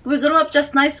 We grew up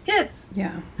just nice kids.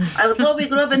 Yeah. Although we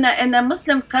grew up in a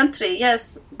Muslim country,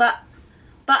 yes, but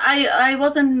I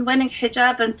wasn't wearing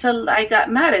hijab until I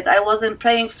got married. I wasn't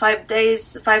praying 5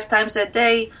 times a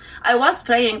day. I was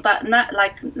praying, but not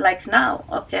like now,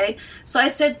 okay? So I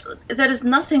said, there is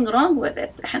nothing wrong with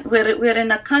it. We're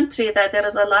in a country that there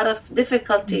is a lot of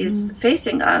difficulties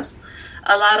facing us,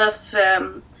 a lot of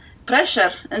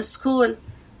pressure in school,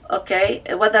 okay?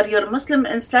 Whether you're Muslim,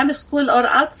 Islamic school, or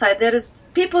outside, there is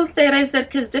people, they raise their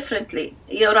kids differently.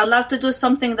 You're allowed to do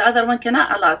something the other one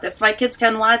cannot allow. If my kids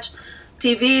can watch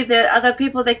TV, there are other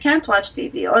people they can't watch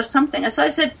TV or something. And so I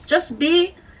said, just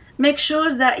make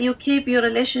sure that you keep your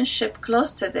relationship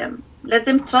close to them. Let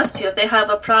them trust you. If they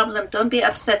have a problem, don't be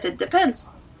upset. It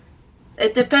depends.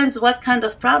 It depends what kind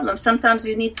of problem. Sometimes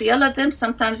you need to yell at them.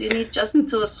 Sometimes you need just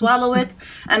to swallow it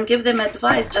and give them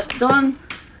advice. Just don't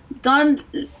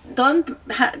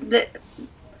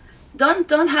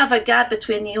have a gap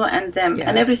between you and them,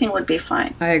 and everything will be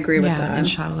fine. I agree with that.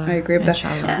 Inshallah. I agree with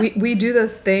Inshallah. that. We do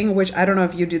this thing, which I don't know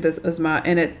if you do this, Uzma,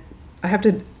 and I have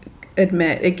to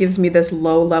admit, it gives me this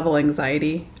low-level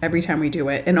anxiety every time we do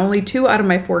it. And only 2 out of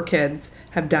my 4 kids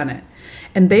have done it.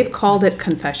 And they've called it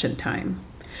confession time,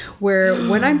 where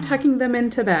when I'm tucking them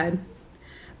into bed,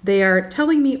 they are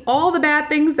telling me all the bad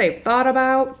things they've thought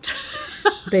about,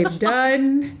 they've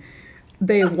done,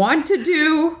 they want to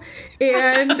do,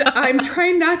 and I'm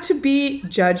trying not to be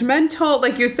judgmental,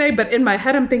 like you say, but in my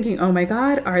head I'm thinking, oh my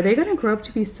God, are they going to grow up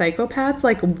to be psychopaths?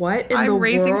 Like, what in the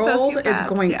world is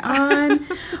going on?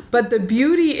 But the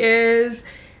beauty is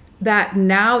that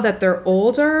now that they're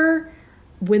older,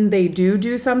 when they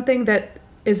do something that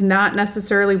is not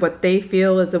necessarily what they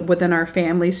feel is within our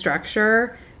family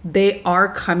structure, they are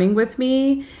coming with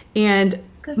me. And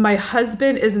my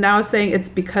husband is now saying it's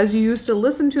because you used to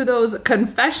listen to those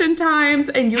confession times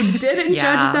and you didn't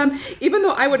judge them. Even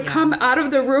though I would come out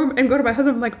of the room and go to my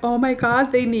husband, I'm like, oh my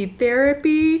God, they need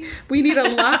therapy. We need to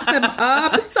lock them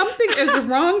up. Something is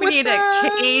wrong with them. We need a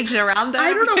cage around them.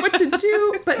 I don't know what to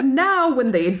do. But now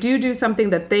when they do something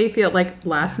that they feel like,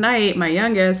 last night, my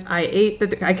youngest,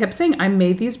 I kept saying, I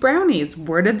made these brownies.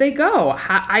 Where did they go?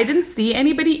 I didn't see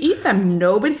anybody eat them.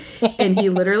 Nobody. And he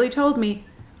literally told me,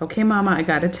 okay, Mama, I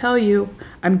got to tell you,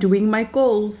 I'm doing my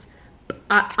goals.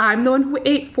 I'm the one who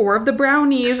ate 4 of the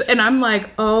brownies. And I'm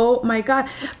like, oh, my God.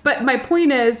 But my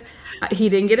point is, he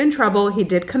didn't get in trouble. He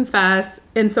did confess.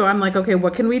 And so I'm like, okay,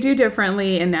 what can we do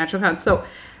differently in natural health? So,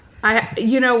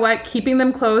 you know what? Keeping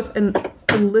them close and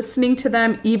listening to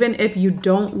them, even if you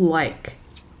don't like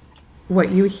what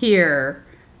you hear,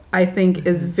 I think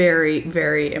is very,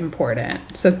 very important.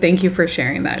 So thank you for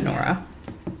sharing that, Nora.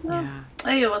 Yeah. Oh,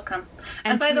 you're welcome.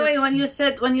 And by the way, when you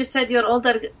said your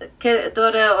older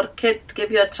daughter or kid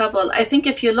give you a trouble, I think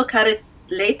if you look at it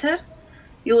later,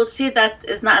 you will see that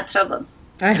is not a trouble.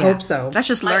 I hope so. That's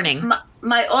just learning.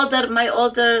 My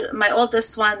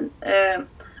oldest one,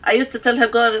 I used to tell her,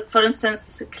 go, for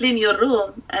instance, clean your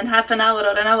room, and half an hour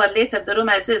or an hour later, the room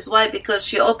as is. Why?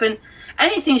 Because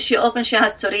anything she opens, she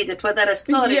has to read it, whether a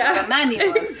story or a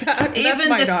manual. Exactly. Even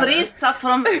the free stuff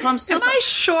from super. Am I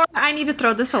sure I need to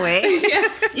throw this away?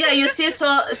 Yes. Yeah, you see,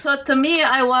 so to me,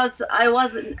 I was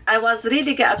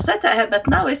really get upset at her, but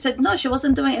now I said, no, she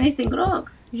wasn't doing anything wrong.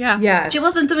 Yeah. Yes. She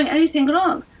wasn't doing anything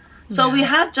wrong. So we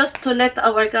have just to let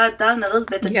our guard down a little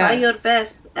bit and try your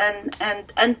best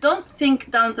and don't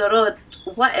think down the road,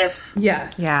 what if?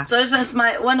 Yes. Yeah. So if it's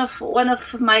one of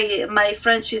my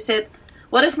friends, she said,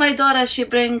 what if my daughter she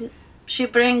bring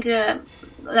a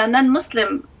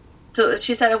non-Muslim to,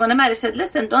 she said, I want to marry. I said,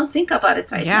 listen, don't think about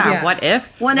it right now. Yeah, what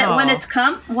if?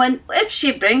 If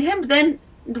she bring him, then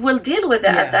we'll deal with it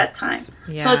at that time.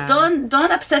 Yeah. So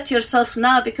don't upset yourself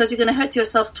now, because you're going to hurt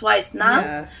yourself twice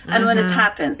now and when it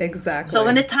happens. Exactly. So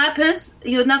when it happens,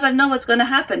 you never know what's going to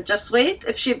happen. Just wait.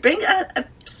 If she bring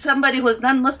somebody who's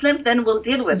non-Muslim, then we'll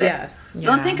deal with it. Yes.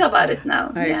 Don't think about it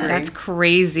now. I agree. That's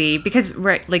crazy, because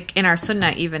like in our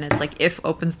sunnah even, it's like if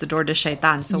opens the door to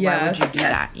shaitan. So why would you do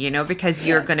that? You know, because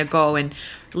you're going to go and,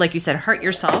 like you said, hurt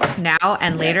yourself now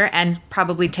and later, and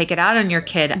probably take it out on your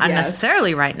kid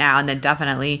unnecessarily right now, and then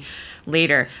definitely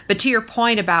later. But to your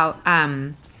point about,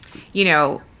 you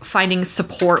know, finding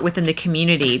support within the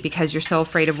community because you're so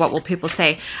afraid of what will people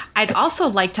say, I'd also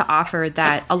like to offer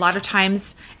that a lot of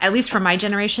times, at least for my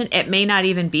generation, it may not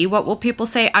even be what will people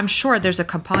say. I'm sure there's a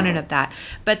component of that,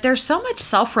 but there's so much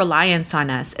self-reliance on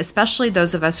us, especially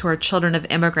those of us who are children of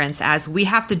immigrants, as we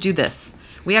have to do this.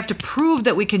 We have to prove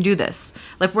that we can do this.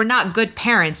 Like, we're not good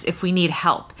parents if we need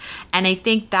help. And I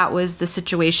think that was the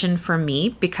situation for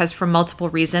me, because for multiple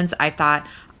reasons, I thought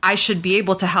I should be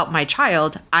able to help my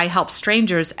child. I help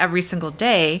strangers every single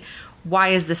day. Why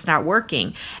is this not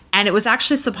working? And it was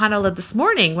actually, subhanAllah, this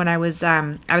morning when I was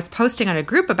posting on a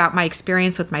group about my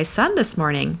experience with my son this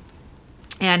morning,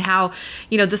 and how,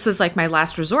 you know, this was like my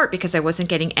last resort because I wasn't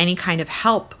getting any kind of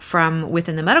help from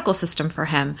within the medical system for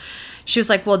him. She was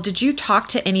like, well, did you talk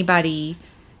to anybody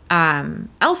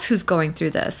else who's going through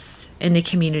this in the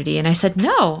community? And I said,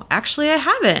 no, actually I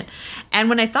haven't. And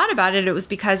when I thought about it, it was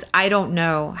because I don't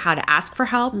know how to ask for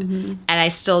help, and I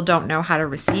still don't know how to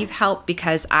receive help,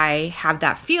 because I have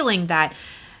that feeling that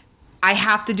I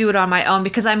have to do it on my own,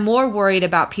 because I'm more worried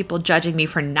about people judging me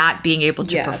for not being able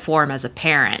to perform as a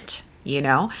parent, you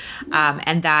know?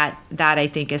 And that I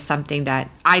think is something that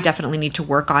I definitely need to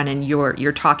work on, and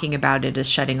you're talking about it is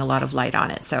shedding a lot of light on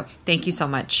it. So thank you so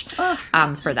much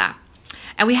for that.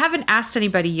 And we haven't asked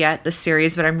anybody yet this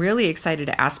series, but I'm really excited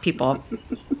to ask people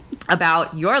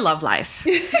about your love life.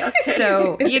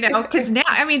 So, you know, because now,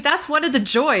 I mean, that's one of the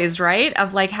joys, right,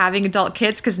 of like having adult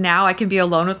kids, because now I can be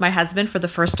alone with my husband for the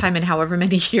first time in however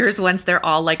many years, once they're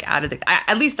all like out of the,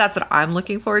 at least that's what I'm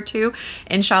looking forward to,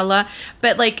 inshallah.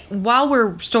 But like, while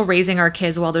we're still raising our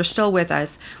kids, while they're still with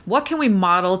us, what can we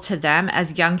model to them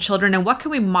as young children, and what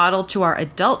can we model to our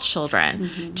adult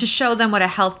children to show them what a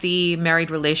healthy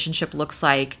married relationship looks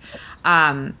like?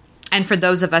 And for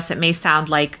those of us, it may sound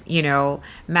like, you know,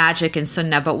 magic and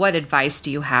sunnah, but what advice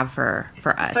do you have for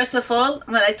us? First of all,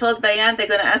 when I told Bayan they're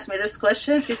going to ask me this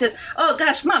question, she said, oh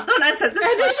gosh, Mom, don't answer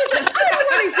this question. I don't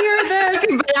want to hear this.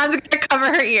 Bayan's going to cover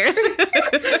her ears.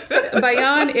 So,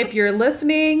 Bayan, if you're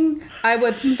listening, I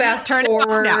would fast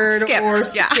forward or skip,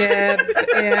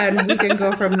 and we can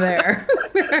go from there.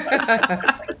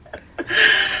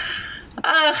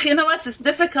 You know what? It's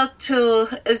difficult to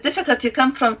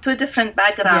come from two different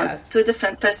backgrounds, two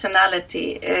different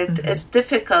personality. It's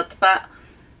difficult, but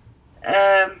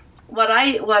I'm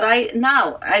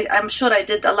sure I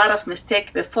did a lot of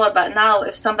mistake before, but now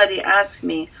if somebody asks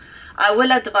me, I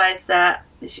will advise that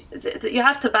you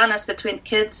have to balance between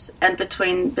kids and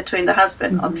between the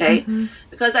husband, okay?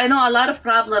 Because I know a lot of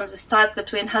problems start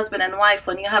between husband and wife.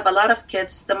 When you have a lot of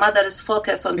kids, the mother is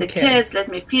focused on the kids. Let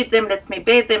me feed them, let me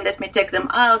bathe them, let me take them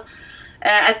out.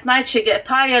 At night she get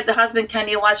tired. The husband, can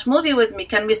you watch movie with me?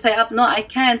 Can we stay up? No, I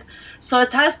can't. So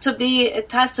it has to be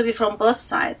from both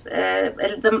sides.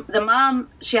 The mom,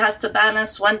 she has to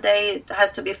balance. One day it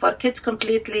has to be for kids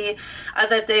completely.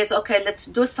 Other days, okay, let's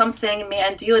do something. Me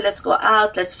and you, let's go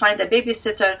out. Let's find a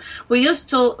babysitter. We used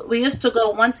to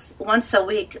go once a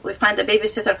week. We find a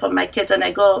babysitter for my kids, and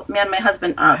me and my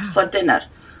husband out for dinner.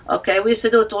 Okay, we used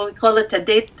to do it. We call it a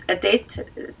date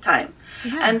time.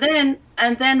 Yeah.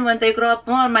 And then when they grow up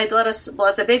more, my daughter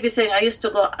was a babysitting. I used to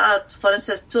go out, for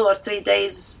instance, 2 or 3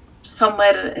 days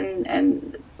somewhere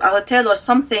in a hotel or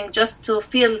something, just to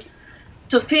feel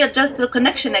just the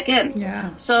connection again.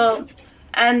 Yeah. So,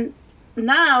 and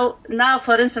now,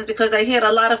 for instance, because I hear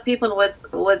a lot of people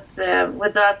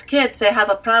without kids, they have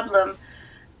a problem.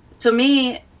 To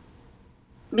me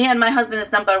and my husband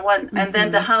is number one, and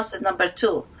then the house is number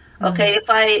two. Okay, if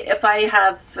I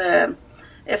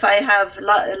have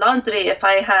laundry, if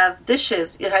I have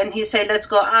dishes, and he say, let's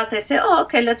go out, I say, oh,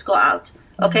 okay, let's go out.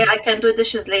 Okay, I can do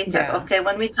dishes later. Yeah. Okay,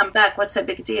 when we come back, what's a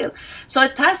big deal? So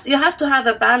you have to have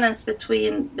a balance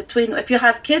between, if you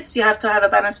have kids, you have to have a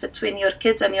balance between your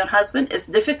kids and your husband. It's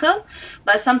difficult,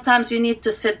 but sometimes you need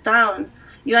to sit down,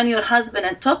 you and your husband,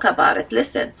 and talk about it.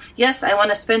 Listen, yes, I want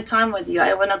to spend time with you.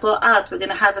 I want to go out. We're going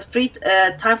to have a free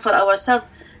time for ourselves.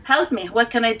 Help me.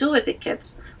 What can I do with the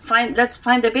kids? Let's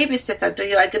find a babysitter. Do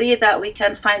you agree that we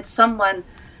can find someone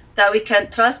that we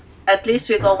can trust? At least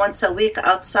we go once a week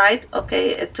outside,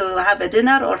 okay, to have a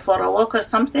dinner or for a walk or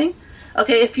something.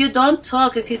 Okay, if you don't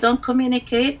talk, if you don't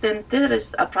communicate, then there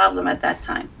is a problem at that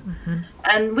time.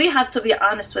 And we have to be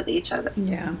honest with each other.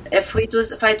 Yeah.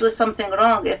 If I do something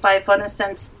wrong, if I, for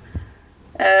instance,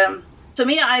 to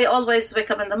me, I always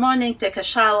wake up in the morning, take a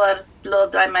shower, blow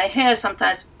dry my hair,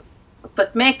 sometimes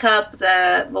put makeup,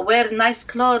 wear nice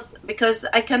clothes, because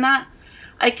I cannot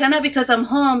because I'm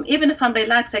home, even if I'm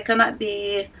relaxed, I cannot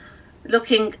be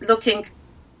looking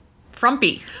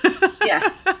frumpy. Yeah,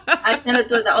 I cannot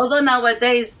do that. Although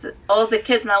nowadays, all the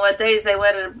kids nowadays, they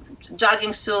wear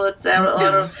jogging suits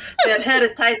or their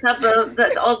hair tied up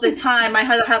all the time. I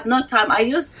have no time.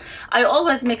 I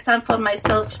always make time for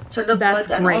myself to look That's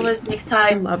good, and great. always make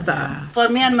time I love that. for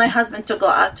me and my husband to go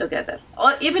out together.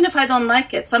 Or even if I don't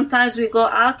like it, sometimes we go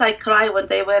out. I cry when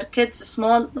they were kids,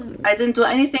 small. I didn't do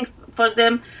anything for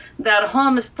them. They're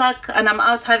home stuck, and I'm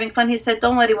out having fun. He said,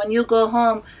 "Don't worry. When you go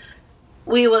home,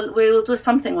 we will do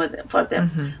something for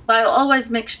them." But I always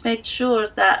make sure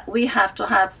that we have to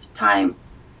have time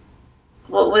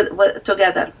with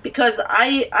together, because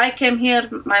I came here.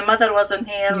 My mother wasn't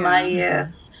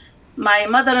here. My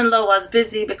mother-in-law was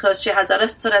busy because she has a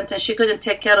restaurant and she couldn't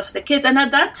take care of the kids. And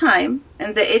at that time,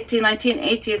 in the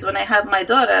 1980s, when I had my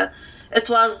daughter, it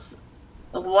was,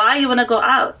 why you want to go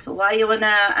out? Why you want to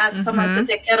ask someone to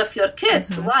take care of your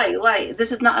kids? Why?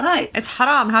 This is not right. It's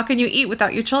haram. How can you eat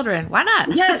without your children? Why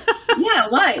not? Yes. Yeah.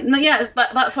 Why? No. Yes.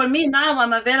 But for me now,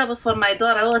 I'm available for my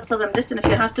daughter. I always tell them, listen, if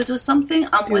you have to do something,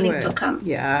 I'm willing to come.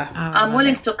 Yeah. I'm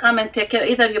willing to come and take care.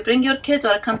 Either you bring your kids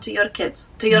or I come to your kids,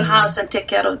 to your house and take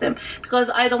care of them. Because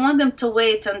I don't want them to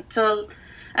wait until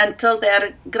they are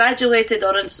graduated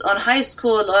or in high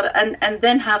school and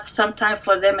then have some time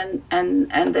for them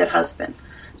and their husband.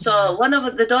 So one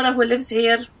of the daughter who lives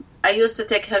here, I used to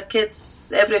take her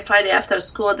kids every Friday after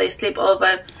school. They sleep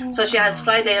over. So she has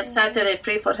Friday and Saturday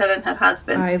free for her and her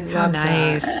husband. I love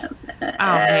nice. that. Oh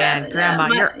man, Grandma,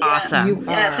 you're awesome. You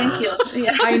Yeah, are. thank you.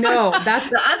 Yeah. I know.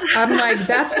 I'm like,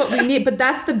 that's what we need. But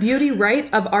that's the beauty, right,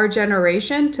 of our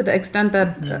generation, to the extent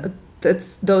that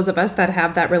that's those of us that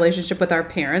have that relationship with our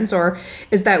parents, or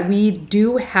is that we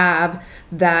do have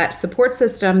that support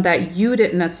system that you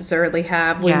didn't necessarily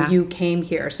have when you came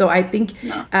here. So I think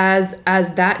as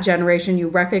that generation, you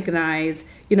recognize,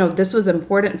 this was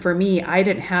important for me. I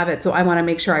didn't have it, so I want to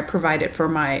make sure I provide it for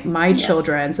my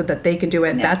children so that they can do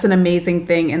it. Yes. That's an amazing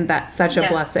thing, and that's such a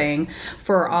blessing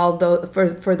for all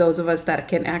for those of us that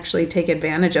can actually take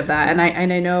advantage of that. And I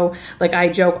know, like, I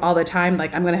joke all the time,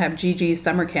 like, I'm going to have Gigi's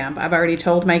summer camp. I've already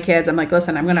told my kids, I'm like,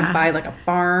 listen, I'm going to buy like a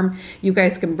farm. You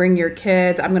guys can bring your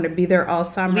kids. I'm going to be there all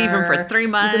summer. Leave them for 3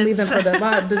 months. You can leave them for the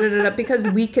month, because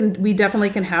we definitely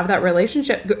can have that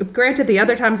relationship. Granted, the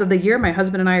other times of the year, my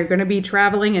husband and I are going to be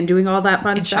traveling and doing all that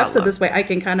fun stuff. So this way I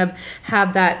can kind of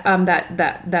have that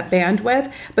that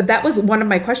bandwidth. But that was one of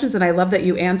my questions, and I love that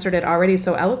you answered it already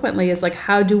so eloquently, is like,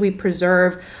 how do we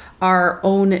preserve our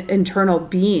own internal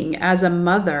being as a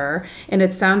mother? And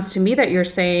it sounds to me that you're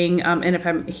saying, and if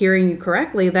I'm hearing you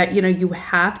correctly, that you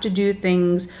have to do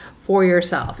things for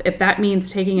yourself. If that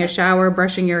means taking a shower,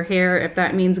 brushing your hair, if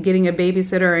that means getting a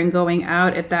babysitter and going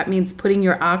out, if that means putting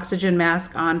your oxygen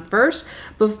mask on first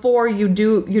before you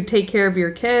take care of your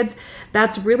kids,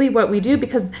 that's really what we do,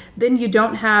 because then you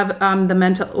don't have the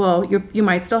mental, you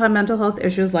might still have mental health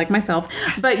issues like myself,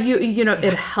 but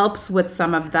it helps with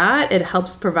some of that. It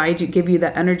helps give you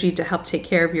the energy to help take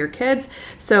care of your kids.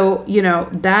 So,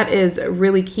 that is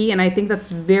really key. And I think that's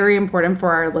very important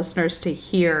for our listeners to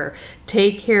hear.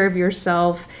 Take care of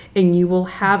yourself and you will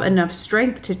have enough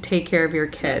strength to take care of your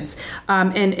kids.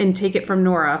 And take it from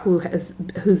Nora,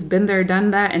 who's been there,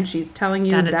 done that, and she's telling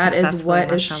you that is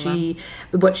what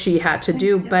she had to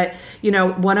do. But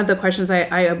one of the questions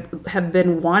I have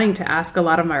been wanting to ask a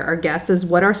lot of our guests is,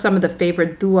 what are some of the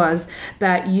favorite duas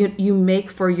that you make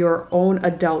for your own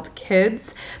adult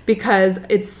kids? Because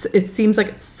it seems like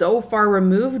it's so far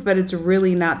removed, but it's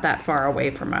really not that far away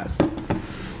from us.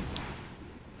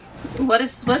 What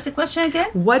is the question again?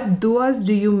 What duas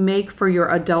do you make for your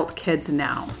adult kids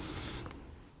now?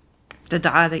 The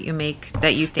dua that you make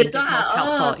that you think is most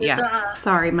helpful. Dua.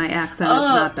 Sorry, my accent is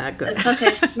not that good. It's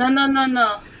okay. No.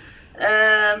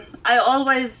 I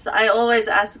always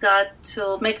ask God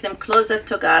to make them closer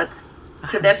to God,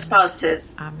 to their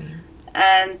spouses. Amen.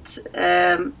 And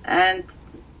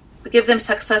give them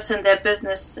success in their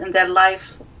business, in their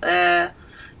life.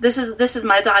 This is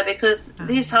my dua, because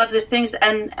these are the things,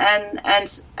 and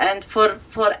for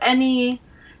any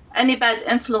bad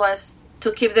influence,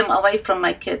 to keep them away from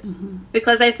my kids.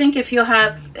 Because I think if you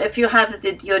have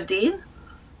your deen,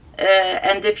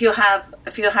 and if you have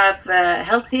a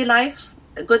healthy life,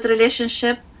 a good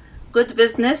relationship, good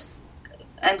business,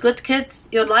 and good kids,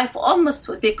 your life almost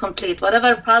will be complete.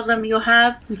 Whatever problem you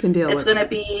have, You can deal it's with going to it.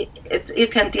 be, you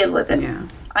can deal with it. Yeah.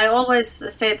 I always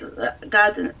say,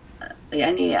 God,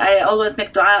 I always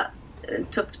make dua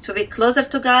to be closer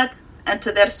to God and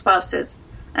to their spouses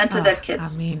and to their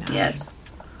kids. Ameen. Yes.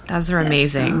 Those are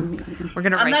amazing. We're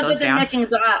going to I'm write not those good down. in making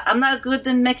dua. I'm not good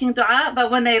in making dua, but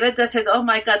when I read this, I said, oh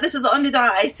my God, this is the only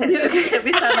dua I said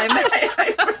every time I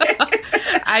pray.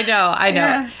 I know.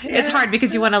 Yeah, It's yeah. hard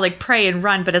because you want to like pray and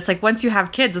run, but it's like once you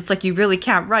have kids, it's like you really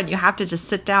can't run. You have to just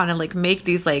sit down and like make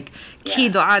these like key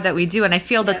dua that we do. And I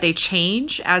feel that Yes. they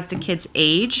change as the kids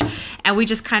age. And we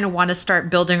just kind of want to start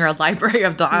building our library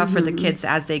of dua for the kids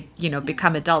as they,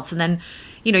 become adults. And then,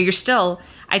 you're still,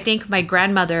 I think my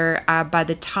grandmother, by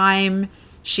the time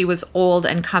she was old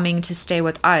and coming to stay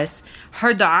with us,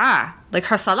 her dua, like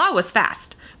her salah was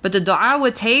fast, but the dua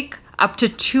would take up to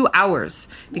 2 hours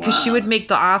because she would make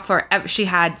dua for, she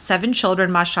had 7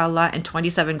 children, mashallah, and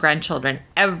 27 grandchildren,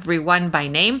 everyone by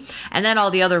name, and then all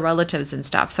the other relatives and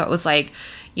stuff. So it was like,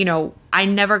 I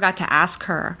never got to ask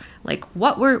her, like,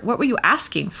 what were you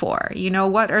asking for?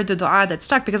 What are the dua that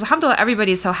stuck? Because alhamdulillah,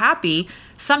 everybody is so happy.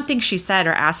 Something she said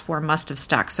or asked for must have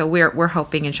stuck. So we're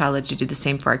hoping, inshallah, to do the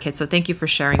same for our kids. So thank you for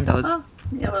sharing those. Oh,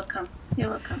 you're welcome. You're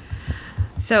welcome.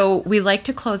 So we like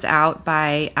to close out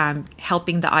by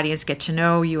helping the audience get to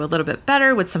know you a little bit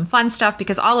better with some fun stuff,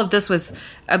 because all of this was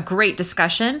a great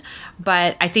discussion.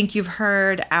 But I think you've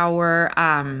heard our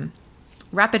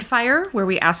rapid fire where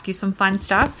we ask you some fun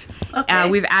stuff. Okay.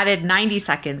 We've added 90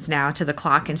 seconds now to the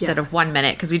clock instead of 1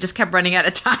 minute because we just kept running out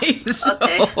of time. So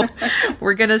Okay.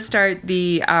 we're going to start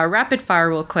the rapid fire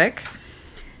real quick.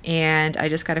 And I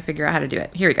just got to figure out how to do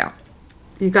it. Here we go.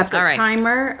 You got the All right.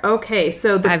 timer. Okay,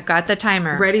 so I've got the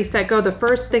timer. ready, set, go. The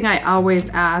first thing I always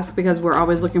ask, because we're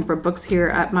always looking for books here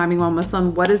at Momming While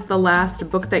Muslim, what is the last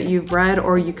book that you've read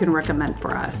or you can recommend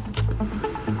for us?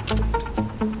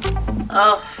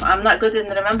 Oh, I'm not good in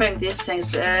remembering these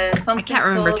things. I Something can't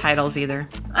remember called, titles either.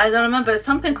 I don't remember.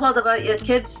 Something called about your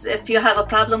kids. If you have a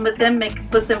problem with them,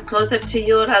 put them closer to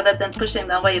you rather than pushing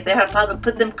them away. If they have a problem,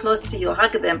 put them close to you,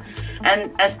 hug them,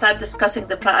 and start discussing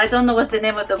the problem. I don't know what's the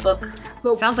name of the book.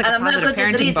 Sounds like And a I'm not positive good at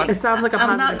parenting reading. book. It sounds like a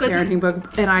I'm not positive good- parenting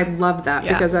book, and I love that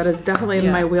Yeah. because that is definitely in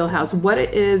Yeah. my wheelhouse. What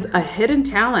is a hidden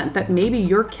talent that maybe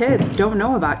your kids don't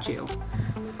know about you?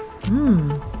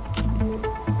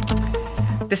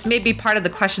 This may be part of the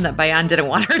question that Bayan didn't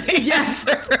want her to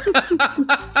answer.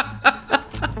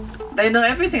 They know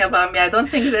everything about me. I don't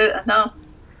think they're... No.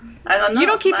 I don't know. You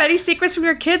don't keep Like, any secrets from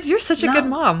your kids? You're such a No. good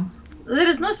mom. There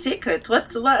is no secret.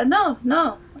 What?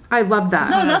 No. I love that.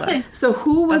 No, nothing. So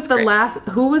who was That's the great. last?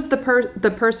 Who was the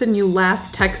person you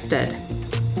last texted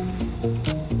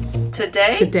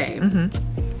Today? today?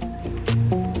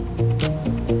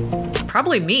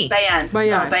 Probably me. Bayan.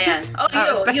 Bayan. No, Bayan. Oh,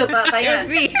 Oh, you, It Bayan. was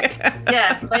me.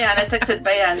 Yeah, Bayan. I texted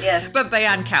Bayan, yes. But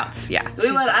Bayan counts, yeah.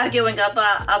 We were arguing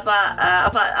about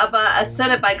a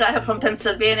syrup I got her from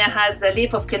Pennsylvania has a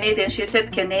leaf of Canadian. She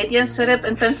said Canadian syrup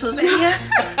in Pennsylvania.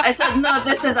 I said, no,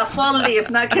 this is a fall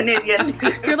leaf, not Canadian.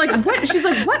 You're like, what? She's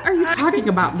like, what are you talking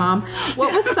about, Mom?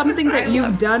 What was something that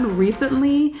you've done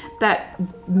recently that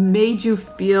made you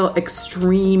feel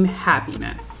extreme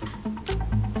happiness?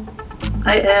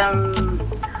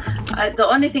 The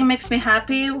only thing makes me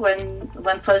happy when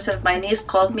for instance my niece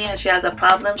called me and she has a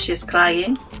problem, she's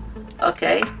crying,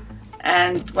 okay,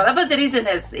 and whatever the reason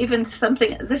is, even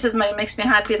something, this is makes me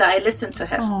happy that I listen to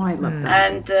her. Oh, I love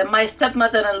that. And my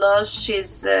stepmother-in-law,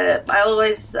 she's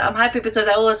I'm happy because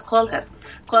I always call her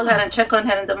and check on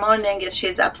her in the morning if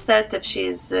she's upset, if she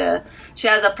has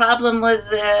a problem with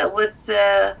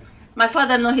my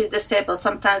father-in-law. He's disabled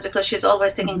sometimes because she's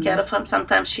always taking care of him.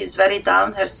 Sometimes she's very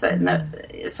down.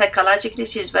 Psychologically,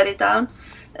 she's very down.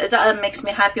 That makes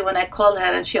me happy when I call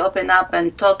her and she open up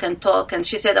and talk. And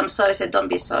she said, "I'm sorry." I said, "Don't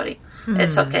be sorry.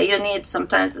 It's okay. You need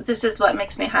sometimes." This is what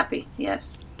makes me happy.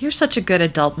 Yes. You're such a good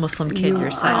adult Muslim kid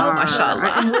yourself, are.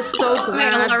 mashallah. And we're so glad May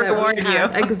Allah that we reward you.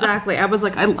 have- Exactly. I was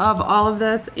like, I love all of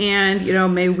this, and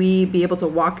may we be able to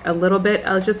walk a little bit,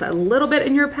 just a little bit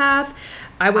in your path.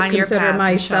 I would On your consider path,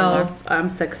 myself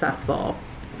successful.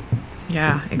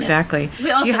 Yeah, exactly. Yes.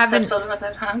 We all Do you have any,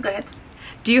 successful. Go ahead.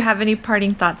 Do you have any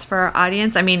parting thoughts for our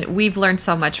audience? I mean, we've learned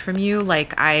so much from you.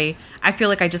 Like, I feel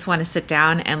like I just want to sit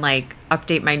down and like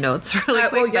update my notes really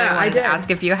quick. Well, but I wanted did. to ask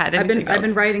if you had anything I've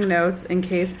been else. writing notes in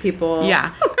case people.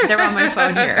 Yeah, they're on my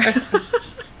phone here.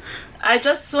 I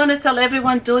just want to tell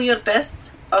everyone, do your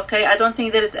best. Okay, I don't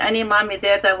think there is any mommy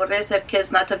there that will raise their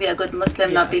kids not to be a good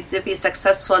Muslim, not to be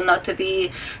successful, not to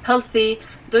be healthy.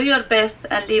 Do your best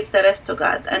and leave the rest to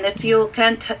God. And if you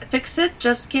can't fix it,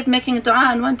 just keep making dua,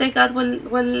 and one day God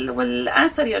will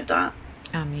answer your dua.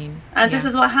 Ameen. And this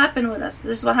is what happened with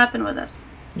us.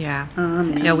 Yeah.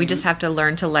 No, we just have to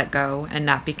learn to let go and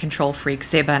not be control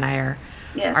freaks. Zeba and I are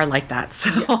like that.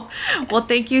 So, well,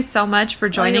 thank you so much for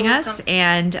joining us.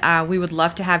 And we would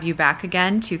love to have you back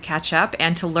again to catch up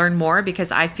and to learn more,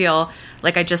 because I feel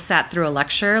like I just sat through a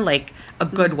lecture, like a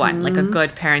good one, like a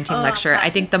good parenting lecture. I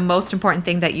think the most important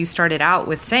thing that you started out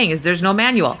with saying is there's no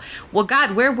manual. Well,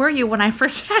 God, where were you when I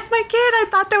first had my kid? I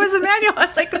thought there was a manual. I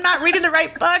was like, I'm not reading the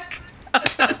right book.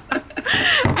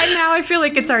 And now I feel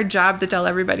like it's our job to tell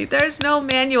everybody there's no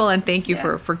manual, and thank you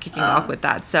for kicking off with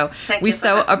that. So we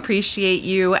so appreciate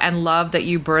you and love that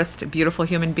you birthed beautiful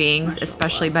human beings,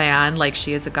 especially Bayan, like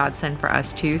she is a godsend for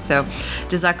us too. So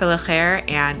Jazakallah khair,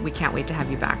 and we can't wait to have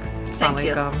you back. Thank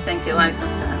you. Thank you.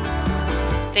 Walaikum salam.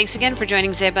 Thanks again for joining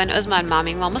Zeba and Uzma on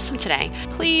Momming While Muslim today.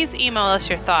 Please email us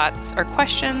your thoughts or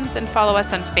questions and follow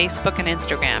us on Facebook and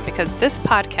Instagram, because this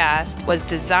podcast was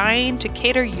designed to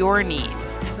cater your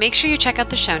needs. Make sure you check out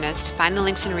the show notes to find the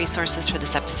links and resources for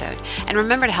this episode. And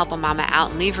remember to help a mama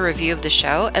out and leave a review of the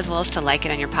show, as well as to like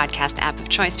it on your podcast app of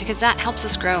choice, because that helps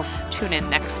us grow. Tune in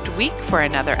next week for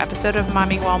another episode of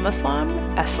Momming While Muslim.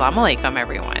 Assalamu alaikum,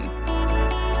 everyone.